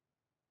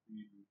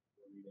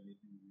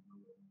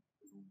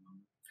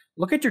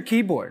 Look at your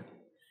keyboard.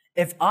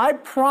 If I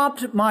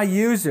prompt my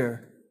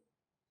user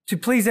to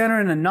please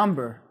enter in a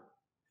number,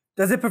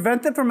 does it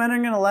prevent them from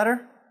entering in a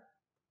letter?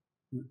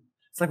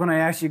 It's like when I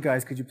ask you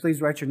guys, could you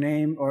please write your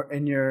name or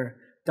in your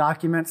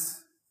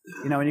documents,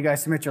 you know, when you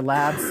guys submit your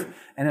labs,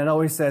 and it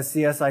always says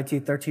CSIT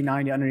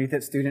 1390 underneath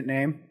it, student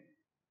name.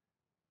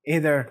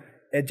 Either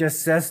it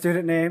just says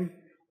student name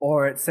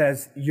or it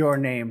says your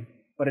name,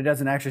 but it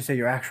doesn't actually say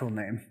your actual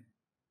name.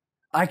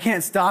 I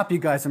can't stop you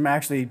guys from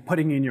actually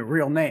putting in your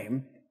real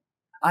name.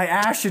 I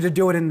asked you to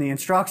do it in the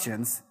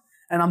instructions,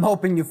 and I'm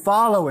hoping you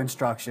follow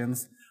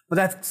instructions, but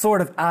that's sort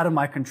of out of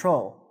my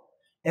control.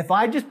 If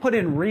I just put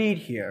in read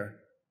here,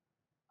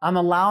 I'm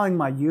allowing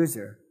my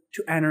user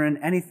to enter in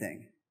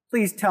anything.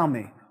 Please tell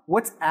me,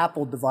 what's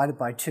apple divided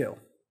by 2?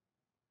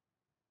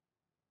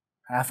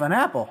 Half an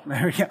apple.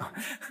 There we go.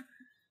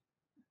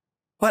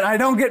 But I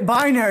don't get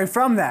binary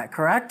from that,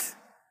 correct?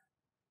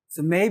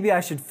 So maybe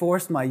I should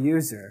force my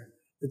user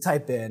to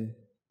type in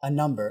a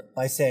number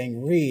by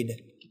saying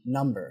read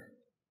number.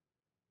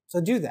 So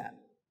do that.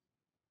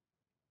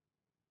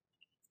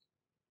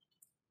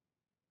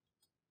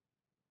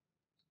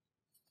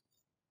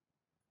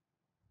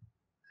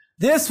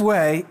 This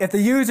way, if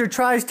the user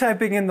tries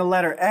typing in the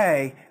letter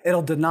A,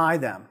 it'll deny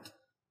them.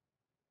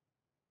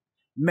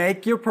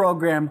 Make your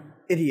program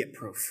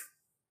idiot-proof.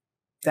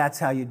 That's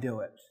how you do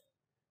it.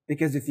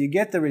 Because if you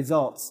get the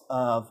results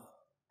of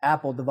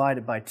apple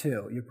divided by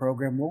 2, your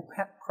program will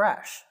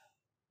crash.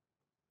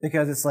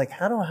 Because it's like,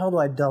 how the hell do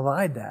I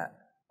divide that?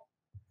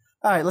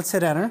 All right, let's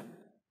hit enter.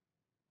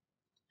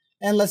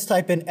 And let's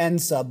type in n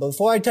sub. But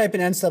before I type in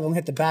n sub, I'm going to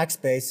hit the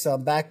backspace, so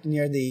I'm back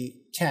near the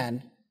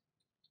 10.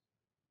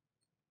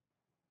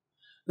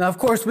 Now, of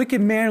course, we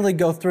can manually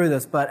go through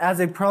this, but as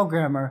a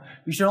programmer,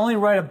 you should only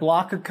write a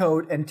block of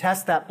code and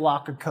test that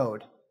block of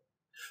code.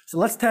 So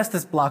let's test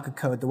this block of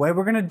code. The way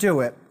we're going to do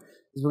it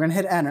is we're going to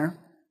hit enter.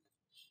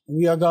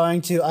 We are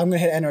going to, I'm going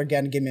to hit enter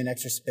again to give me an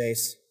extra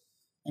space.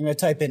 I'm going to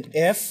type in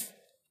if,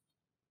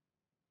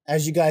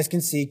 as you guys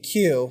can see,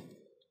 q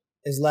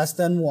is less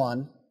than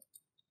 1.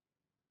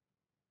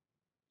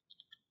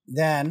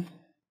 Then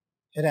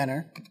hit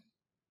enter.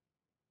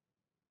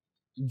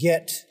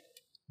 Get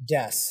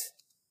des.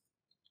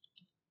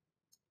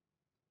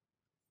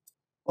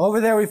 Over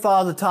there, we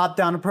follow the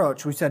top-down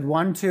approach. We said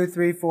 1, 2,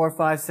 3, 4,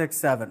 5, 6,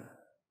 7. And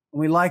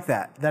we like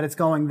that it's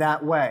going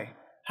that way.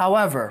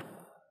 However,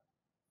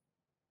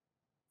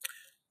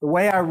 the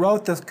way I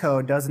wrote this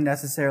code doesn't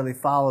necessarily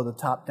follow the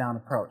top-down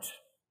approach.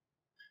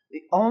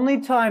 The only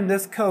time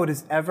this code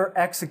is ever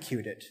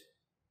executed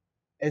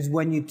is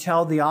when you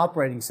tell the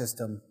operating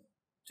system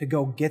to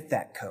go get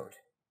that code.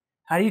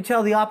 How do you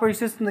tell the operating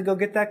system to go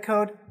get that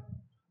code?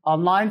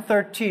 On line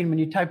 13, when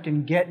you typed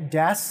in get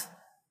des,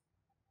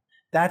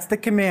 that's the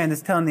command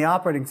that's telling the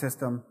operating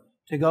system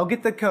to go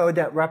get the code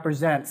that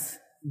represents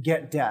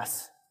get des.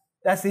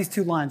 That's these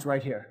 2 lines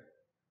right here.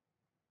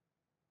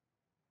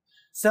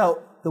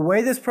 So the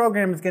way this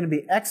program is going to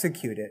be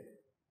executed,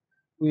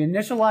 we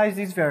initialize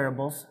these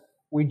variables,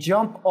 we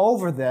jump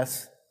over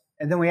this,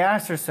 and then we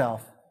ask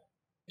ourselves,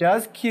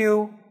 is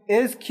q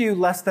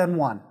less than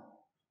 1?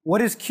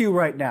 What is q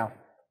right now?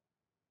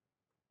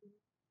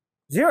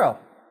 0.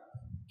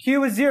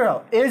 Q is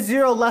 0. Is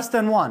 0 less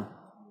than 1?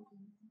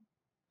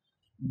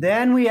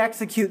 Then we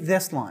execute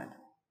this line.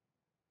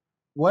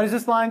 What is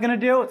this line going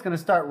to do? It's going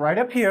to start right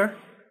up here.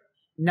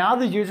 Now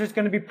the user is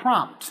going to be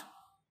prompt.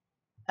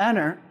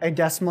 Enter a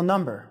decimal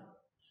number.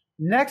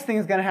 Next thing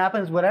is going to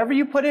happen is whatever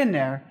you put in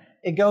there,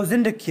 it goes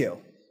into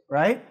Q,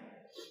 right?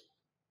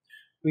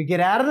 We get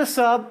out of the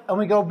sub and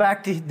we go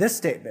back to this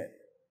statement.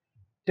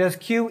 Does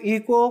Q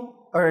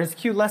equal, or is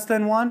Q less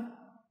than 1?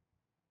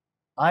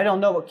 I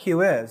don't know what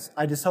Q is.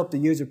 I just hope the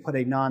user put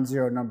a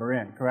non-zero number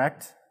in,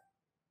 correct?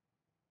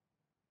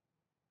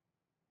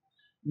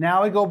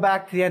 Now we go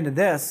back to the end of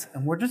this,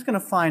 and we're just going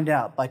to find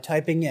out by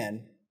typing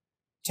in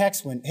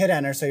text window, hit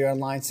enter so you're on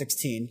line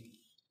 16,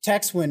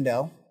 text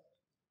window,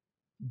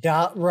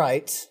 dot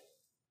right,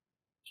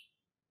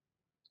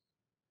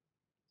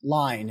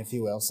 line, if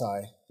you will,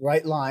 sorry,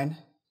 right line,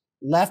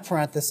 left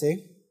parenthesis,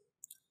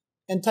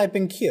 and type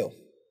in Q.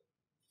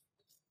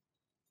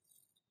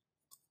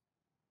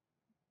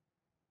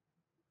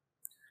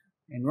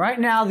 And right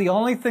now, the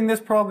only thing this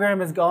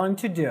program is going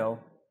to do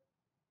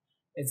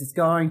is it's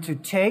going to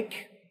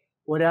take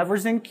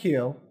whatever's in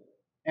Q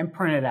and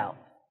print it out.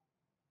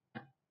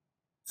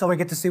 So we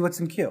get to see what's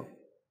in Q.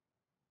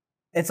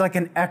 It's like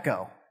an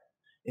echo.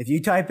 If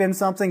you type in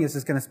something, it's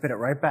just going to spit it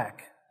right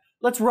back.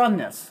 Let's run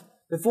this.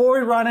 Before we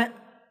run it,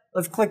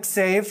 let's click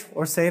Save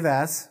or Save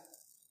As.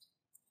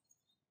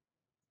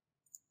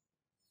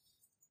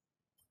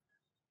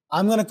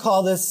 I'm going to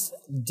call this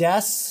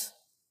des2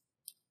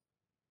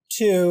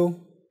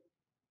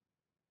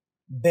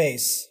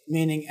 base,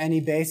 meaning any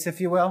base,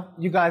 if you will.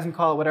 You guys can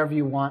call it whatever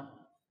you want.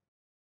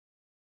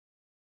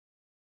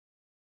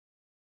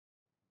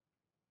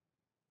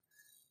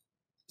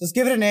 Just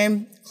give it a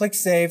name, click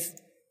Save.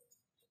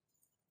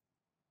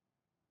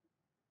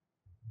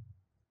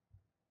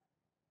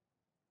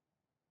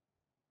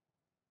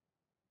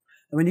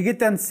 And when you get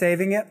done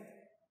saving it,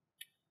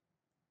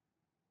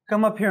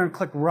 come up here and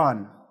click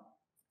Run.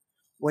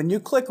 When you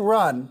click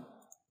Run,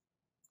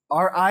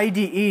 our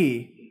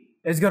IDE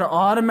is going to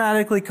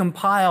automatically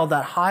compile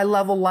that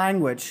high-level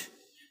language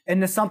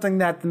into something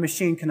that the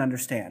machine can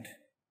understand.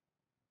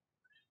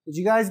 Did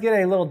you guys get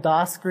a little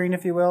DOS screen,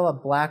 if you will, a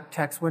black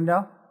text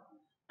window?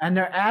 And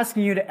they're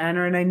asking you to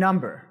enter in a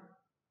number.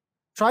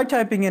 Try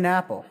typing in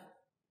Apple.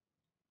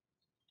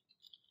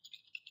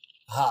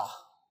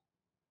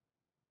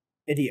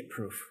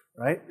 Idiot-proof,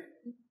 right?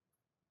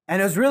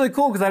 And it was really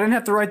cool because I didn't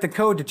have to write the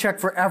code to check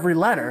for every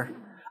letter.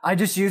 I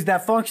just used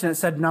that function that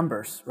said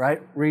numbers,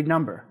 right? Read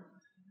number.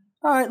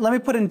 All right, let me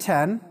put in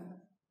 10,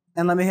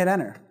 and let me hit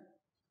enter.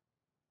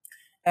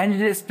 And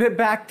did it spit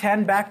back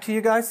 10 back to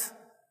you guys?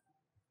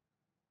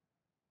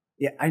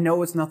 Yeah, I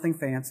know it's nothing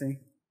fancy.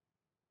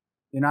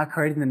 You're not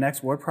creating the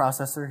next word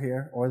processor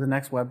here or the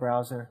next web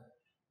browser.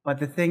 But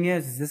the thing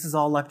is this is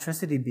all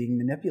electricity being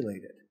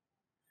manipulated.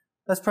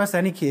 Let's press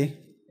any key.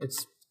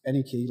 It's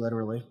any key,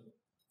 literally.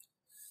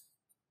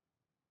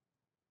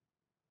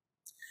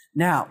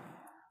 Now,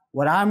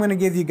 what I'm going to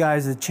give you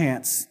guys a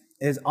chance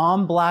is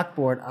on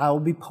Blackboard, I will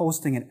be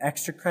posting an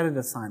extra credit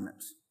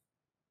assignment.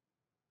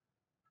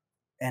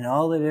 And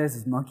all it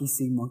is monkey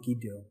see, monkey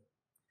do.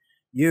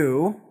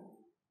 You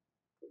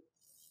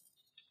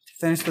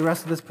finish the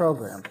rest of this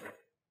program.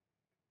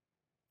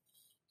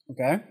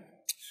 Okay?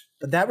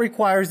 But that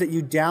requires that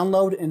you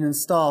download and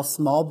install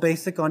Small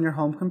Basic on your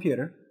home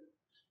computer.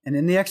 And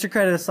in the extra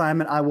credit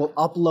assignment, I will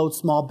upload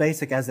Small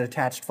Basic as an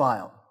attached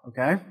file.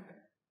 Okay?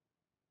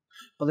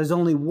 But there's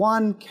only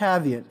one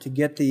caveat to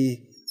get the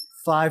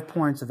 5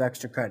 points of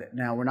extra credit.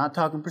 Now, we're not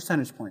talking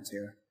percentage points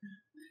here.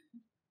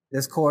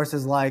 This course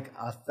is like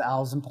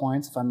 1,000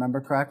 points, if I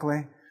remember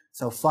correctly.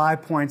 So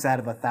 5 points out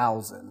of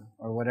 1,000,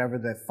 or whatever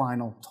the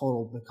final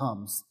total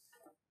becomes.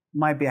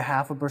 Might be a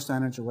half a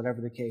percentage or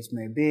whatever the case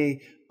may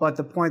be. But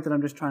the point that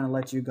I'm just trying to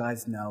let you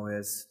guys know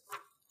is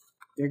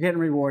you're getting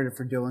rewarded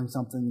for doing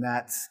something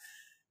that's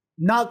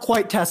not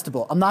quite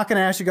testable. I'm not going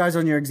to ask you guys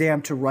on your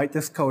exam to write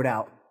this code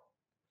out.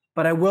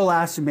 But I will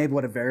ask you maybe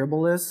what a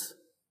variable is.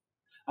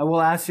 I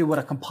will ask you what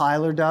a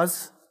compiler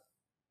does.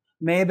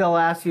 Maybe I'll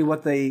ask you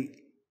what the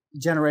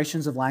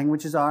generations of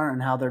languages are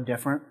and how they're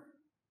different.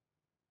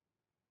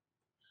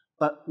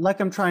 But like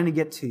I'm trying to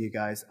get to you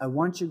guys, I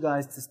want you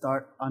guys to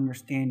start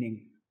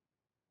understanding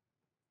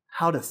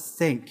how to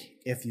think,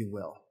 if you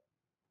will.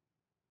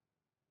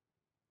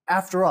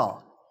 After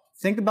all,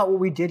 think about what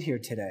we did here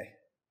today.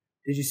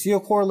 Did you see a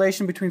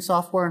correlation between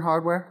software and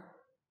hardware?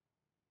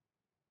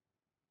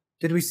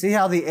 Did we see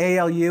how the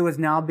ALU is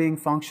now being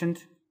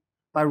functioned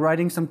by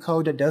writing some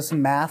code that does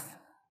some math?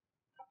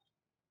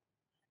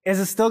 Is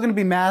it still going to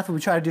be math when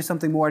we try to do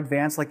something more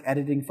advanced like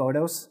editing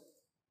photos?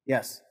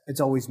 Yes,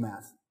 it's always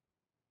math.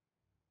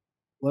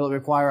 Will it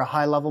require a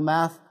high-level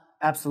math?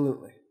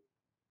 Absolutely.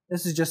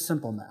 This is just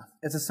simple math.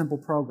 It's a simple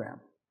program.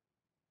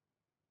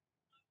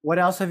 What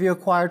else have you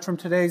acquired from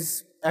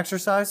today's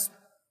exercise?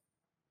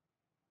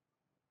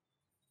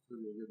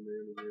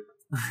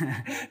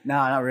 No,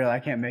 not really. I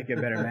can't make you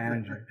a better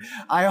manager.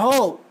 I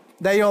hope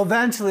that you'll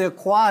eventually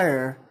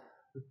acquire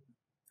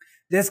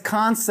this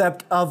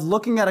concept of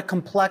looking at a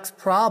complex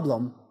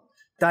problem,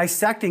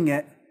 dissecting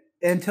it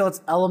into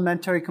its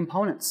elementary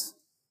components.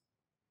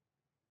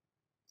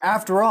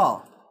 After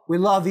all, we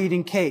love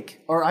eating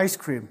cake or ice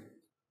cream.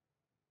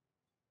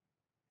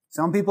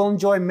 Some people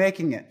enjoy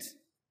making it.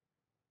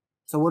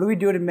 So what do we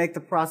do to make the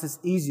process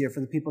easier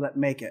for the people that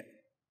make it?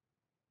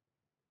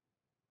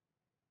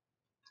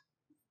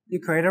 You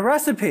create a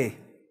recipe.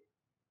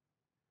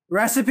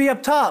 Recipe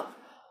up top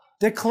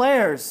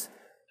declares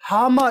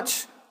how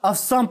much of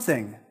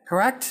something,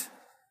 correct?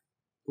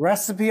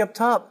 Recipe up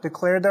top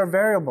declared their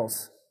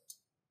variables.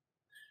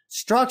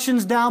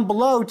 Instructions down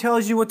below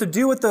tells you what to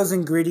do with those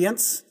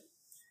ingredients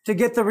to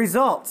get the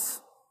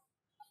results.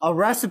 A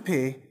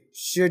recipe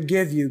should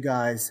give you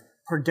guys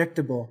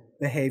predictable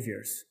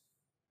behaviors.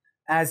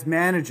 As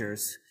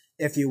managers,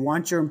 if you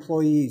want your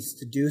employees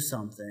to do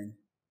something,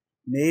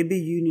 maybe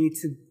you need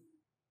to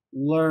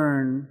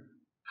learn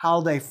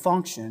how they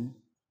function,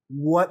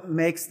 what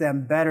makes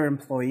them better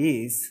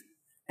employees,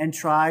 and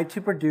try to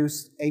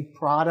produce a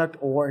product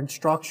or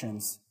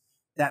instructions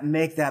that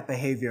make that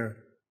behavior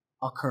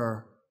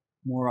occur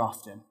more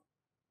often.